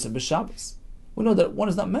 We know that one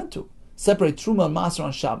is not meant to separate Truma and Maser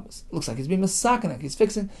on Shabbos. It looks like he's being masakenek, he's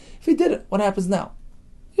fixing. If he did it, what happens now?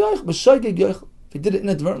 If he did it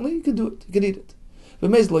inadvertently, you can do it, you can eat it.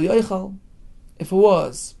 If it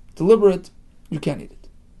was deliberate, you can't eat it.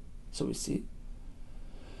 So we see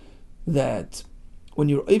that when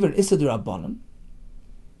you're over in Issa D'Rabbanan,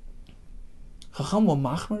 Chacham will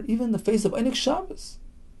machmer even in the face of Einik Shabbos.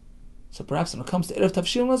 So perhaps when it comes to Erev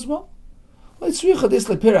Tavshilin as well,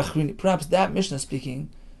 perhaps that Mishnah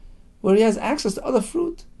speaking, where he has access to other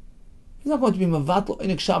fruit, he's not going to be Mavatl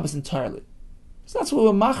Einik Shabbos entirely. So that's why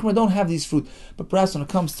Machmer don't have these fruit. But perhaps when it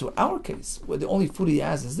comes to our case, where the only food he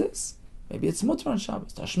has is this, maybe it's Mutter on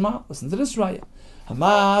Shabbos. Tashma, listen to this Raya.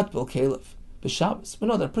 Hamat Bel Kelev B'Shabbos. We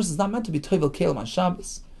know that a person is not meant to be Toivel Kelem on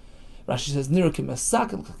Shabbos. Rashi says, Nirakim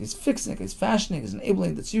Mesak, looks like he's fixing it, he's fashioning, he's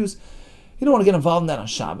enabling its use. You don't want to get involved in that on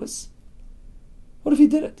Shabbos. What if he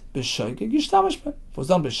did it? B'Shoigig, Yishtamash Ben. If it was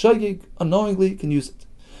done B'Shoigig, unknowingly, you can use it.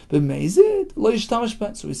 B'Meizid, Lo Yishtamash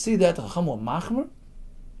Ben. So we see that Chacham will Machmer,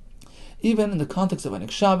 even in the context of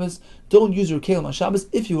Einik Shabbos, don't use your Kelem on Shabbos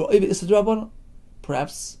if you were Eiv Issa D'Rabbanan.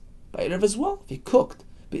 Perhaps by Erev as well. If he cooked,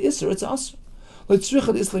 B'Isser, it's Asr.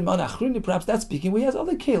 Perhaps that's speaking, he has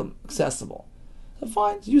other Kelem accessible. So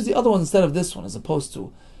fine, use the other one instead of this one, as opposed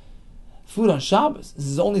to food on Shabbos. This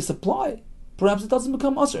is only supply. Perhaps it doesn't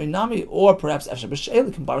become Asr Inami, or perhaps Efshar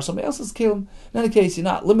B'She'el can borrow somebody else's Kelem. In any case, you're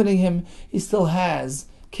not limiting him. He still has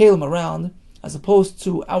Kelem around, as opposed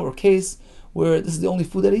to our case, where this is the only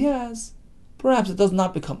food that he has. Perhaps it does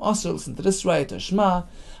not become Asr. Listen to this right, Tashma,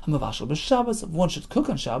 Hamavashal B'Shabbos, if one should cook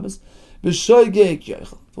on Shabbos, B'Shoigeg Yoichel.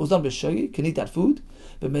 If it was done B'Shoigeg, can eat that food.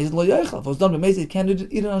 B'Mezid Lo Yoichel. If it was done B'Mezid, can't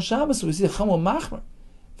eat it on Shabbos. So we see a Chamo Machmer.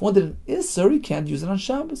 If one did an Isser, he can't use it on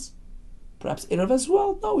Shabbos. Perhaps Erev as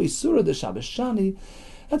well. No, Isura the Shabbos Shani.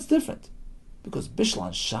 That's different. Because Bishla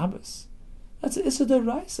on Shabbos, that's an Isser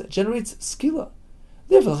D'Oraisa. It generates Skila.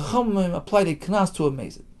 Therefore, Chachamim applied a Knas to a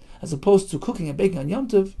Mezid, as opposed to cooking and baking on Yom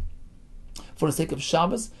Tov for the sake of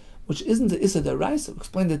Shabbos, which isn't the Isser D'Oraisa. We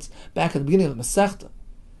explained it back at the beginning of the Masechta,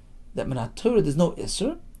 that Menat Torah there's no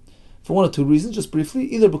Isser, for one or two reasons, just briefly.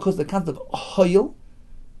 Either because the concept of Hoyel,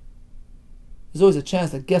 there's always a chance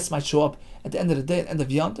that guests might show up at the end of the day, at the end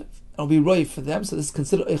of Yom Tov, and it'll be roy for them, so this is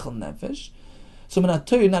considered Eichel Nefesh. So Menat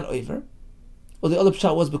Torah not over. Or the other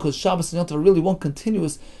pshat was because Shabbos and Yom Tov are really one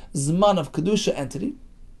continuous Zman of Kedusha entity.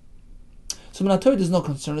 So Menat Torah there's no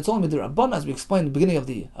concern. It's only Midirabban, as we explained at the beginning of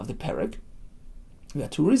the Perek. We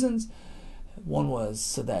had two reasons. One was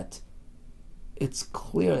so that it's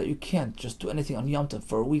clear that you can't just do anything on Yom Tov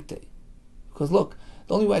for a weekday. Because look,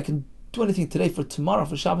 the only way I can do anything today for tomorrow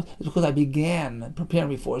for Shabbos is because I began preparing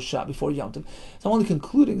before Yom Tov. So I'm only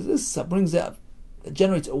concluding this it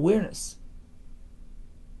generates awareness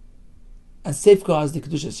and safeguards the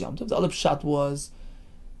Kedushas Yom Tov. The other pshat was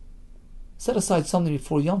set aside something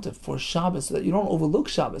before Yom Tov for Shabbos so that you don't overlook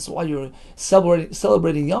Shabbos while you're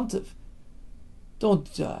celebrating Yom Tov.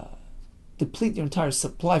 Don't deplete your entire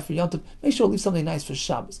supply for Yom Tov. Make sure to leave something nice for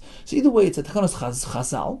Shabbos. So either way, it's a Takanos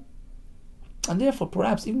Chazal, and therefore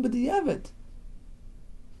perhaps even B'di'evet.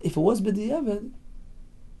 If it was B'di'evet,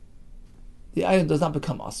 the item does not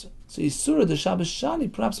become Asr. So Yisura the Shabbos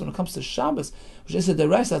Shani, perhaps when it comes to Shabbos, which I said the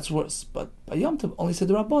rice, that's worse. But by Yom Tov, only said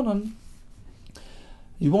the Rabbanon,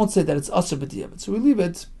 you won't say that it's Asr B'di'evet. So we leave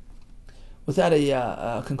it without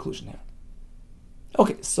a conclusion here.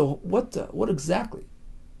 Okay, so what exactly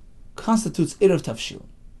constitutes Erev Tavshilin?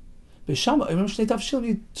 B'Shama Imam Shnei Tavshilin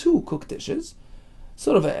need 2 cooked dishes,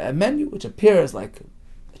 sort of a menu which appears like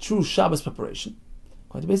a true Shabbos preparation.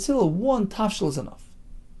 According to Beis Hillel, 1 tafshil is enough.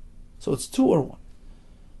 So it's 2 or 1.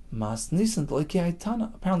 Mas Nisan D'Lekei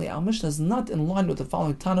Tana. Apparently our Mishnah is not in line with the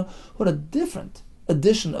following Tana, with a different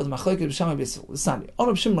edition of the Machlekes B'Shama Beis Hillel. Listen,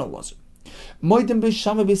 Amar Shimon Elazar, Moedim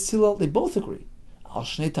B'Shama Beis Hillel. They both agree. Al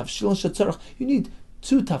Shnei Tavshilin Shetzarach. You need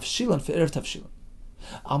 2 tafshilin for Erev Tavshilin.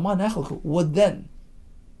 Alman Echelku. What then?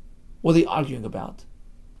 What are they arguing about?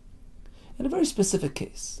 In a very specific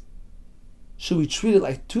case, should we treat it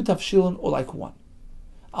like 2 tafshilin or like 1?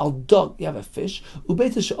 Al dog, you have a fish.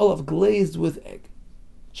 Ubeita she'olav, glazed with egg.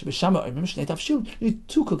 Shebeshama oimim shnei tafshilin. You need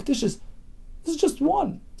 2 cooked dishes. This is just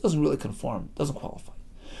 1. Doesn't really conform. Doesn't qualify.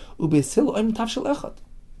 Ubeis Hillel oimim tafshil echad.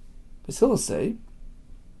 Beis Hillel say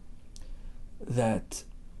that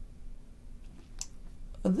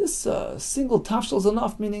this single tafshil is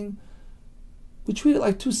enough, meaning we treat it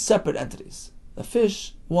like 2 separate entities. The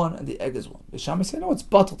fish, 1, and the egg is 1. Bishami say, no, it's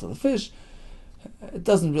bottled to the fish. It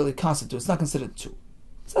doesn't really constitute, it's not considered 2.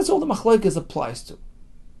 So that's all the machlekes applies to.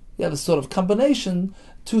 You have a sort of combination,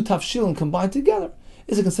 2 tafshilin combined together.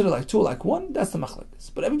 Is it considered like 2 or like 1? That's the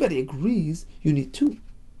machlekes. But everybody agrees you need 2. It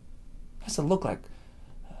has to look like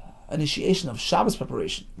initiation of Shabbos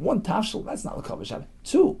preparation. 1 tafshil, that's not localfile Shabbos.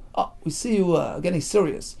 2, we see you getting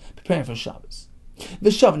serious, preparing for Shabbos.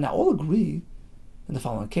 Vishav, now all agree in the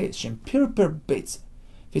following case. Shem pirper Beitzah.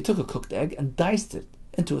 If he took a cooked egg and diced it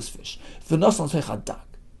into his fish, that's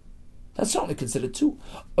certainly considered 2.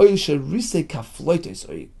 Or he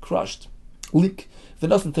crushed leek,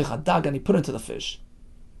 and he put it into the fish.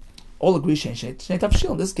 All agree shnei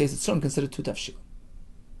tafshil. In this case, it's certainly considered 2 tafshil.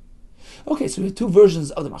 Okay, so we have 2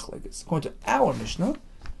 versions of the machlekes. According to our Mishnah,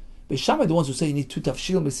 Beis Shammai, the ones who say you need 2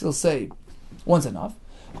 tafshil, Beis Hillel say 1's enough.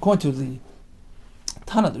 According to the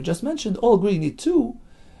Tana that we just mentioned, all agree you need 2.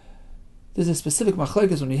 There's a specific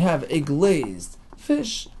machlekes when you have a glazed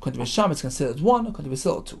fish. According to Beis Shammai, it's considered 1. According to Beis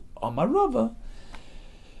Hillel, 2. On Marava,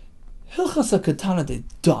 Hilchas HaKetana, they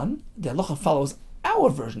done. The halacha follows our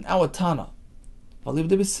version, our Tana. V'aliv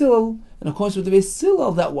de Beis Hillel, in accordance with the Beis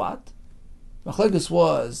Hillel, that what? Machlekes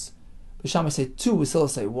was, Beis Shammai say 2, Beis Hillel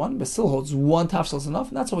say 1. Beis Hillel holds 1 tafshil is enough,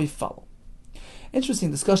 and that's what we follow.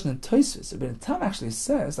 Interesting discussion in Tosfos. Rabbi Tan actually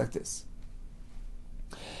says like this,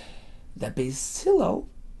 that Beis Hillel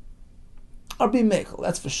are being mekel,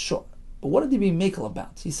 that's for sure. But what did he be mekel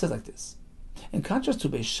about? He says like this. In contrast to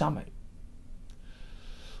Beis Shammai,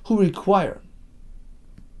 who require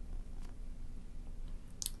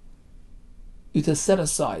you to set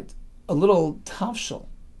aside a little tafshil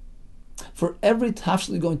for every tafshil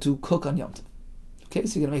you're going to cook on Yom Tov. Okay,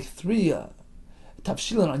 so you're going to make 3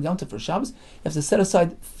 tafshilin on Yom Tov for Shabbos. You have to set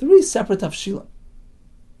aside 3 separate tafshilin,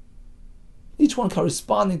 each one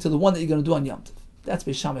corresponding to the one that you're going to do on Yom Tov. That's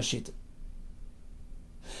Beis Shammai Shita.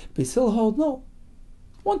 Beis Hillel hold, no.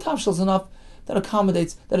 1 tafshil is enough. That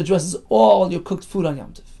accommodates, that addresses all your cooked food on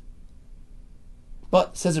Yom Tov.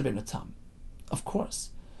 But, says Rabbi Tam, of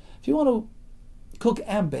course, if you want to cook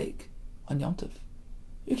and bake on Yom Tov,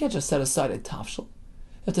 you can't just set aside a tafshil.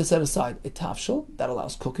 You have to set aside a tafshil that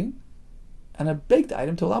allows cooking, and a baked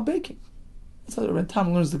item to allow baking. That's how Rabbi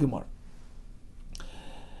Tam learns the Gemara.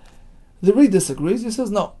 The Ri disagrees. He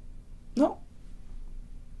says no.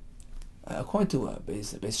 According to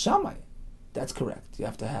Beis Shammai, that's correct. You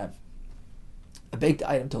have to have a baked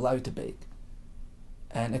item to allow you to bake,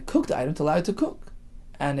 and a cooked item to allow you to cook,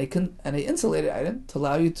 and an insulated item to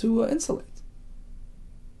allow you to insulate.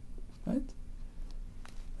 Right?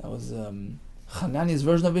 That was Hanani's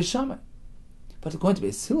version of Beis Shammai. But according to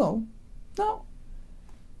Beis Hillel, no.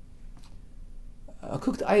 A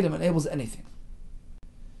cooked item enables anything.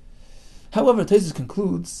 However, Tosfos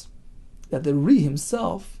concludes that the Ri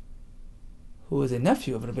himself, who is a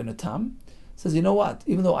nephew of Rabbi Tam, says, you know what,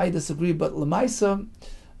 even though I disagree, but Lamaisa,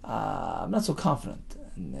 I'm not so confident.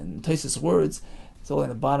 And Taisus' words, it's all in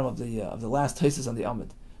the bottom of the last Taisus on the Amud,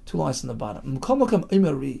 2 lines on the bottom. I don't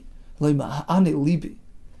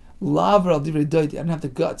have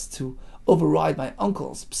the guts to override my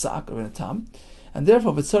uncle's psak, Rabbi Tam, and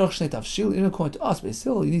therefore, even according to us, Beis,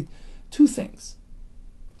 you need 2 things.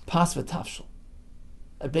 Pas v'tafshil,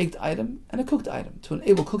 a baked item and a cooked item, to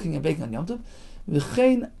enable cooking and baking on Yom Tov.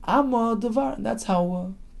 V'chein amma devar, and that's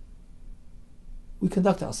how we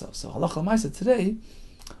conduct ourselves. So halacha l'maisa today,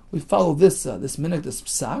 we follow this minhag, this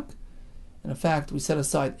psak, and in fact, we set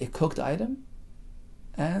aside a cooked item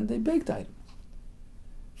and a baked item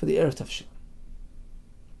for the erev tafshil.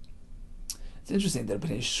 It's interesting that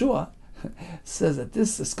Bnei Yeshua says that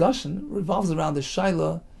this discussion revolves around the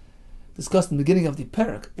shaila discussed in the beginning of the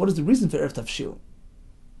parak. What is the reason for erev tafshil?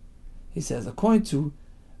 He says, according to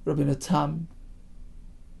Rabbi Tam,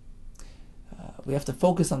 we have to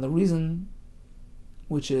focus on the reason,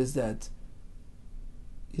 which is that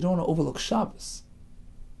you don't want to overlook Shabbos.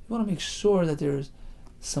 You want to make sure that there's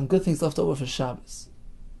some good things left over for Shabbos.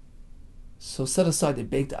 So set aside a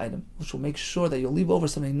baked item, which will make sure that you'll leave over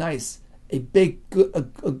something nice, a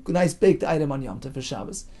nice baked item on Yom Tov for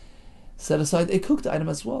Shabbos. Set aside a cooked item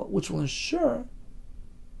as well, which will ensure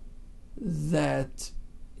that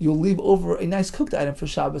you'll leave over a nice cooked item for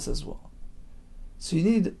Shabbos as well. So you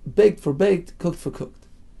need baked for baked, cooked for cooked.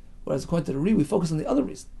 Whereas according to the Ri, we focus on the other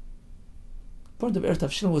reason. The point of Erev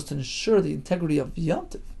Tavshil was to ensure the integrity of Yom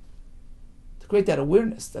Tov, to create that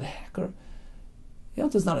awareness that Yom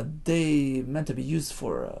Tov is not a day meant to be used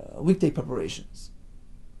for weekday preparations.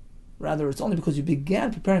 Rather, it's only because you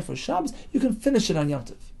began preparing for Shabbos, you can finish it on Yom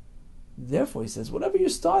Tov. Therefore, he says, whatever you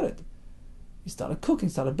started cooking,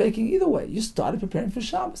 started baking, either way, you started preparing for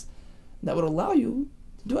Shabbos. And that would allow you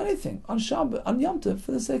to do anything on Shabbos, on Yom Tov,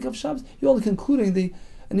 for the sake of Shabbos. You're only concluding the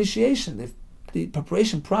initiation, the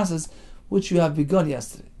preparation process which you have begun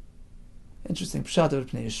yesterday. Interesting. Pshat of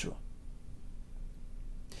Pnei Yeshua.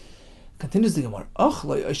 Continues the Gemara.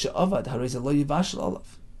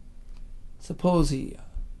 Suppose he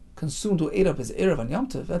consumed or ate up his erev on Yom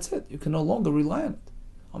Tov, that's it. You can no longer rely on it.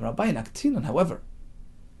 However,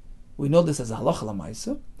 we know this as a halacha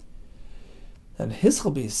l'maisa, that his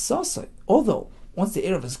will be sasai. Although once the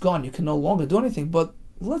erev is gone, you can no longer do anything. But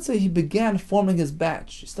let's say he began forming his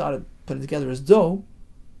batch, he started putting together his dough,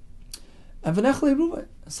 and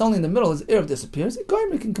suddenly in the middle his erev disappears. He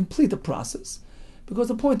can complete the process, because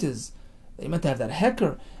the point is that you meant to have that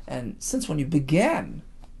heker, and since when you began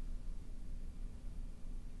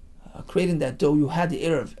creating that dough, you had the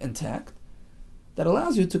erev intact. That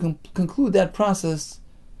allows you to conclude that process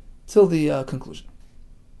till the conclusion.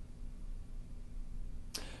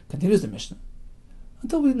 Continues the Mishnah.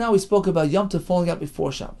 Until we spoke about Yom Tov falling out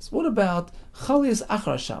before Shabbos. What about Chalias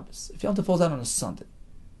Achar Shabbos? If Yom Tov falls out on a Sunday,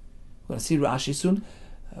 we're going to see Rashi soon.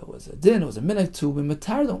 It was a din, it was a minhag to be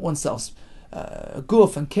matared on oneself's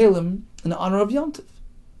guf and kalim in the honor of Yom Tov.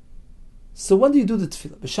 So when do you do the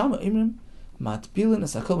tefillah? B'shama imrim matbilin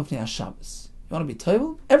esakol b'fnei Shabbos. You want to be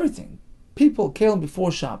toivel? Everything. People, kalim before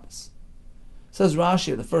Shabbos. Says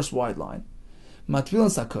Rashi, the first wide line. Matvilin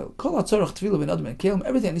sakol. Kol hatzorach tefillah ben adam and kalim.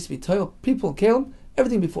 Everything needs to be toil. People, kalim.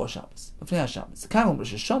 Everything before Shabbos. B'fnei Shabbos. The kalim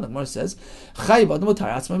Rosh Hashanah. The Gemara says, chayiv adam utar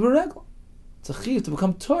atzmai b'regel. It's a chiv to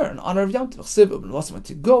become toyer in honor of Yom Tov. Chsiv u'ben wasam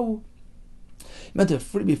to go. Meant to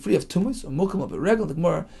be free of tumus or mukum of a regel. The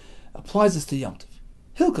Gemara applies this to Yom Tov.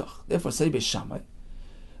 Hilkach. Therefore, say Beishamai.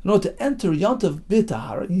 In order to enter Yom Tov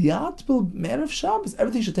b'tahara, yatbil me'erev Shabbos.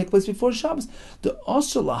 Everything should take place before Shabbos. The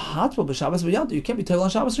osher lahatbil b'Shabbos v'Yom Tov. You can't be toivel on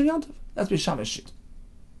Shabbos or Yom Tov. That's Beishamai's sheet.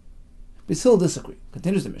 Bisil disagree.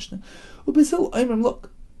 Continues the Mishnah. Ubisil Aimrim,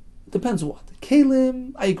 look, it depends what.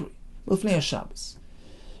 Kalim, I agree. L'fnei Shabbos.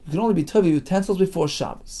 You can only be toivel utensils before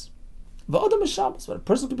Shabbos. V'odam is Shabbos, but a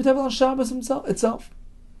person can be toivel on Shabbos itself.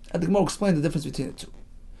 And the Gemara explained the difference between the two.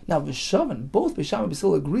 Now V'shavan, both Beishamai and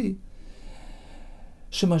Bisil agree.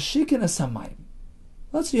 Shemashikin esamayim.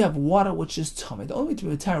 Let's say you have water which is tummy. The only way to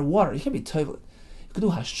be entire water, you can't be toivel it. You can do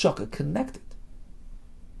hashaka, connect it.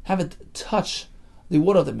 Have it touch the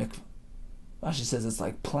water of the mikveh. Rashi says it's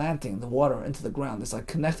like planting the water into the ground. It's like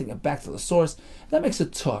connecting it back to the source. That makes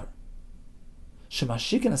it tar.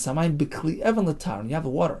 Shemashikin esamayim b'kli even l'tar. And you have the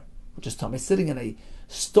water, which is tummy, sitting in a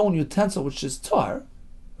stone utensil which is tar,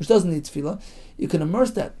 which doesn't need tefillah. You can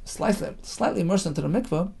immerse that, slightly immerse into the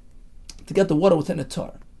mikveh, to get the water within a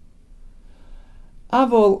tar.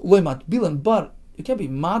 Avol loy matbilan, but you can't be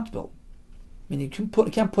matbil. I mean, you can't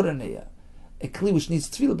put in a kli which needs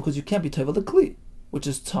tefillah, because you can't be toivel the kli, which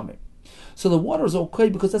is tummy. So the water is okay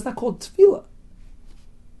because that's not called tefillah.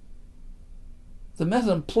 the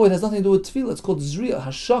method employed has nothing to do with tefillah. It's called zriya,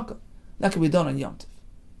 hashaka. That can be done on Yom Tov.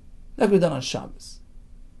 That can be done on Shabbos.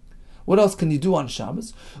 What else can you do on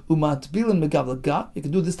Shabbos? Umatbilin megav l'gav. You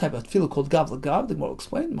can do this type of tefillah called gav l'gav. The Gemara will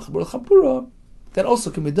explain. Mechabur l'chabura. That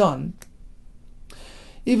also can be done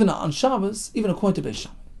even on Shabbos, even according to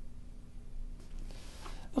Beitzah.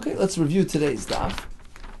 Okay, let's review today's daf.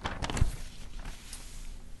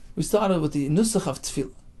 We started with the nusach of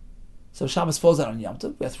tefillah. So Shabbos falls out on Yom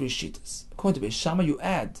Tov. We have 3 shittas. According to Beitzah, you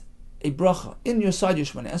add a bracha in your side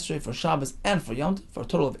Yishman Esrei for Shabbos and for Yom Tov, for a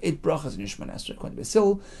total of 8 brachas in Yishman Esrei. According to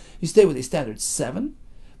Beitzah, you stay with a standard 7,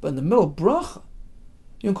 but in the middle bracha,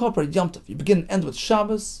 you incorporate Yom Tov. You begin and end with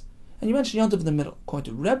Shabbos, and you mention Yom Tov in the middle.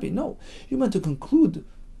 According to Rebbe, no, you meant to conclude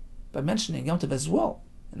by mentioning Yom Tov as well.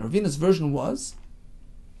 And Ravina's version was,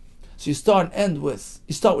 so you start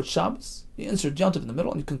with Shabbos, you insert Yom Tov in the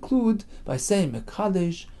middle, and you conclude by saying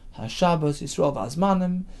Mekadesh HaShabbos Yisrael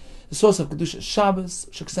V'Azmanim, the source of Kedusha is Shabbos,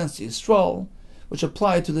 which extends to Yisrael, which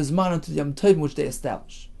apply to the Zman and to the Yom Tovim which they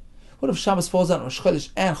establish. What if Shabbos falls out on Rosh Chodesh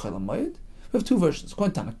and Chol HaMoed? We have 2 versions.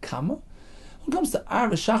 According to Tanakama, when it comes to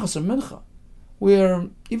Arv, Shachos, or Mincha, where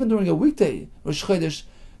even during a weekday Rosh Chodesh,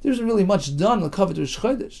 there isn't really much done in the cover to Rosh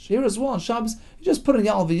Chodesh. Here as well on Shabbos, you just put in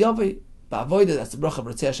Yal V'Yaveh, Ba'avodah, that's the bracha of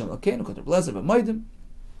Ratzei Hashem Elokeinu, according to Blezer, B'Moedim.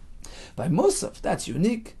 By Musaf, that's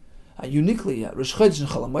unique. Uniquely Rosh Chodesh and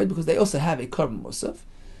Chol HaMoed, because they also have a Korban Musaf.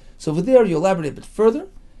 So over there you elaborate a bit further,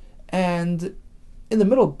 and in the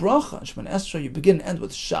middle of bracha, Shemon Esrei, you begin and end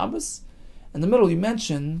with Shabbos. In the middle you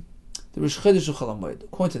mention the Rosh Chodesh and Chol HaMoed.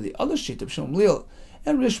 According to the other sheet of Shmuel Lil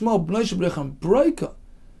and Rishmo Bnei Shebrechem Broika,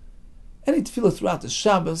 any tefillah throughout the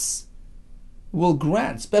Shabbos will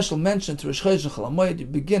grant special mention to Rosh Chodesh and Chol HaMoed. You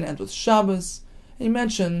begin and end with Shabbos, and you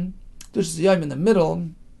mention Dushas Yom in the middle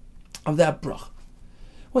of that bracha.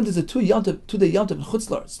 When there's a 2-day Yom Tov in Chutz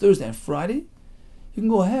La'aretz, Thursday and Friday, you can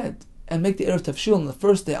go ahead and make the Erev Tafshil on the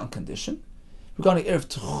first day on condition. Regarding Erev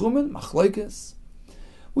Techumen, Machlokes,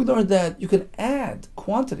 we learned that you can add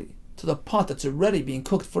quantity to the pot that's already being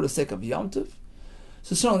cooked for the sake of Yom Tov.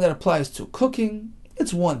 So certainly that applies to cooking.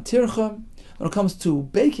 It's 1 tircha. When it comes to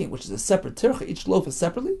baking, which is a separate tircha, each loaf is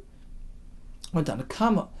separately. Went down to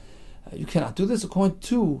Kama. You cannot do this according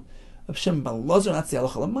to Shem Ben Lazar. That's the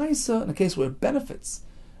halacha l'maisa. In a case where it benefits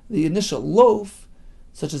the initial loaf,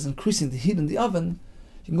 such as increasing the heat in the oven,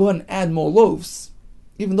 you can go ahead and add more loaves,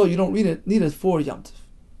 even though you don't need it for Yom Tov.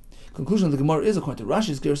 Conclusion of the Gemara is, according to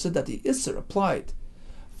Rashi's Gersa, that the Isser applied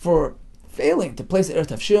for failing to place the Erev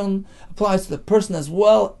Tafshil applies to the person as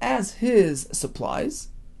well as his supplies.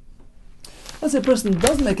 Let's say a person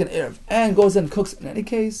does make an Erev and goes in and cooks in any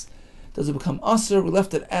case. Does it become Asr? We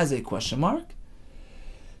left it as a question mark.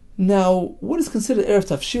 Now, what is considered Erev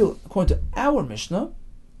Tafshil? According to our Mishnah,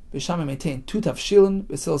 Beishamai maintain 2 tafshilin,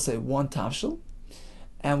 Beisil say 1 tafshil,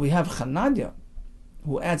 and we have Chananya,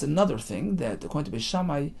 who adds another thing that, according to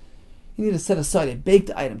Beishamai, you need to set aside a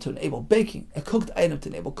baked item to enable baking, a cooked item to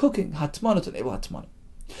enable cooking, hatmana to enable hatmana.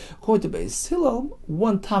 According to Beis Hillel,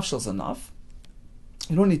 1 tafshil is enough.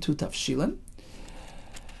 You don't need 2 tafshilin.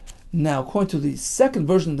 Now, according to the second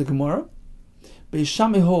version of the Gemara,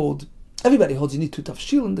 Beishamai everybody holds you need 2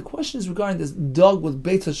 tafshilin. The question is regarding this dog with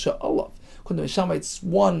Beitzah she'olav. According to Beishamai, it's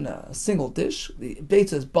 1 single dish. The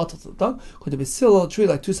Beitzah is bottled to the dog. According to Beis Hillel, treated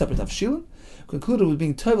like 2 separate tafshilin. Concluded with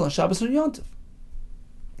being tovel on Shabbos or Yom Tov.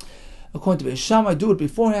 According to Beishamai, do it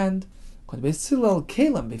beforehand. According to Beis Hillel,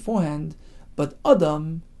 kelim beforehand. But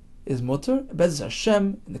Adam is mutter. B'ezras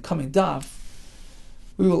Hashem, in the coming daf,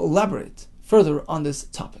 we will elaborate further on this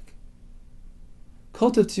topic.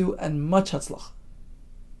 Kol tov to you and much hatzlach.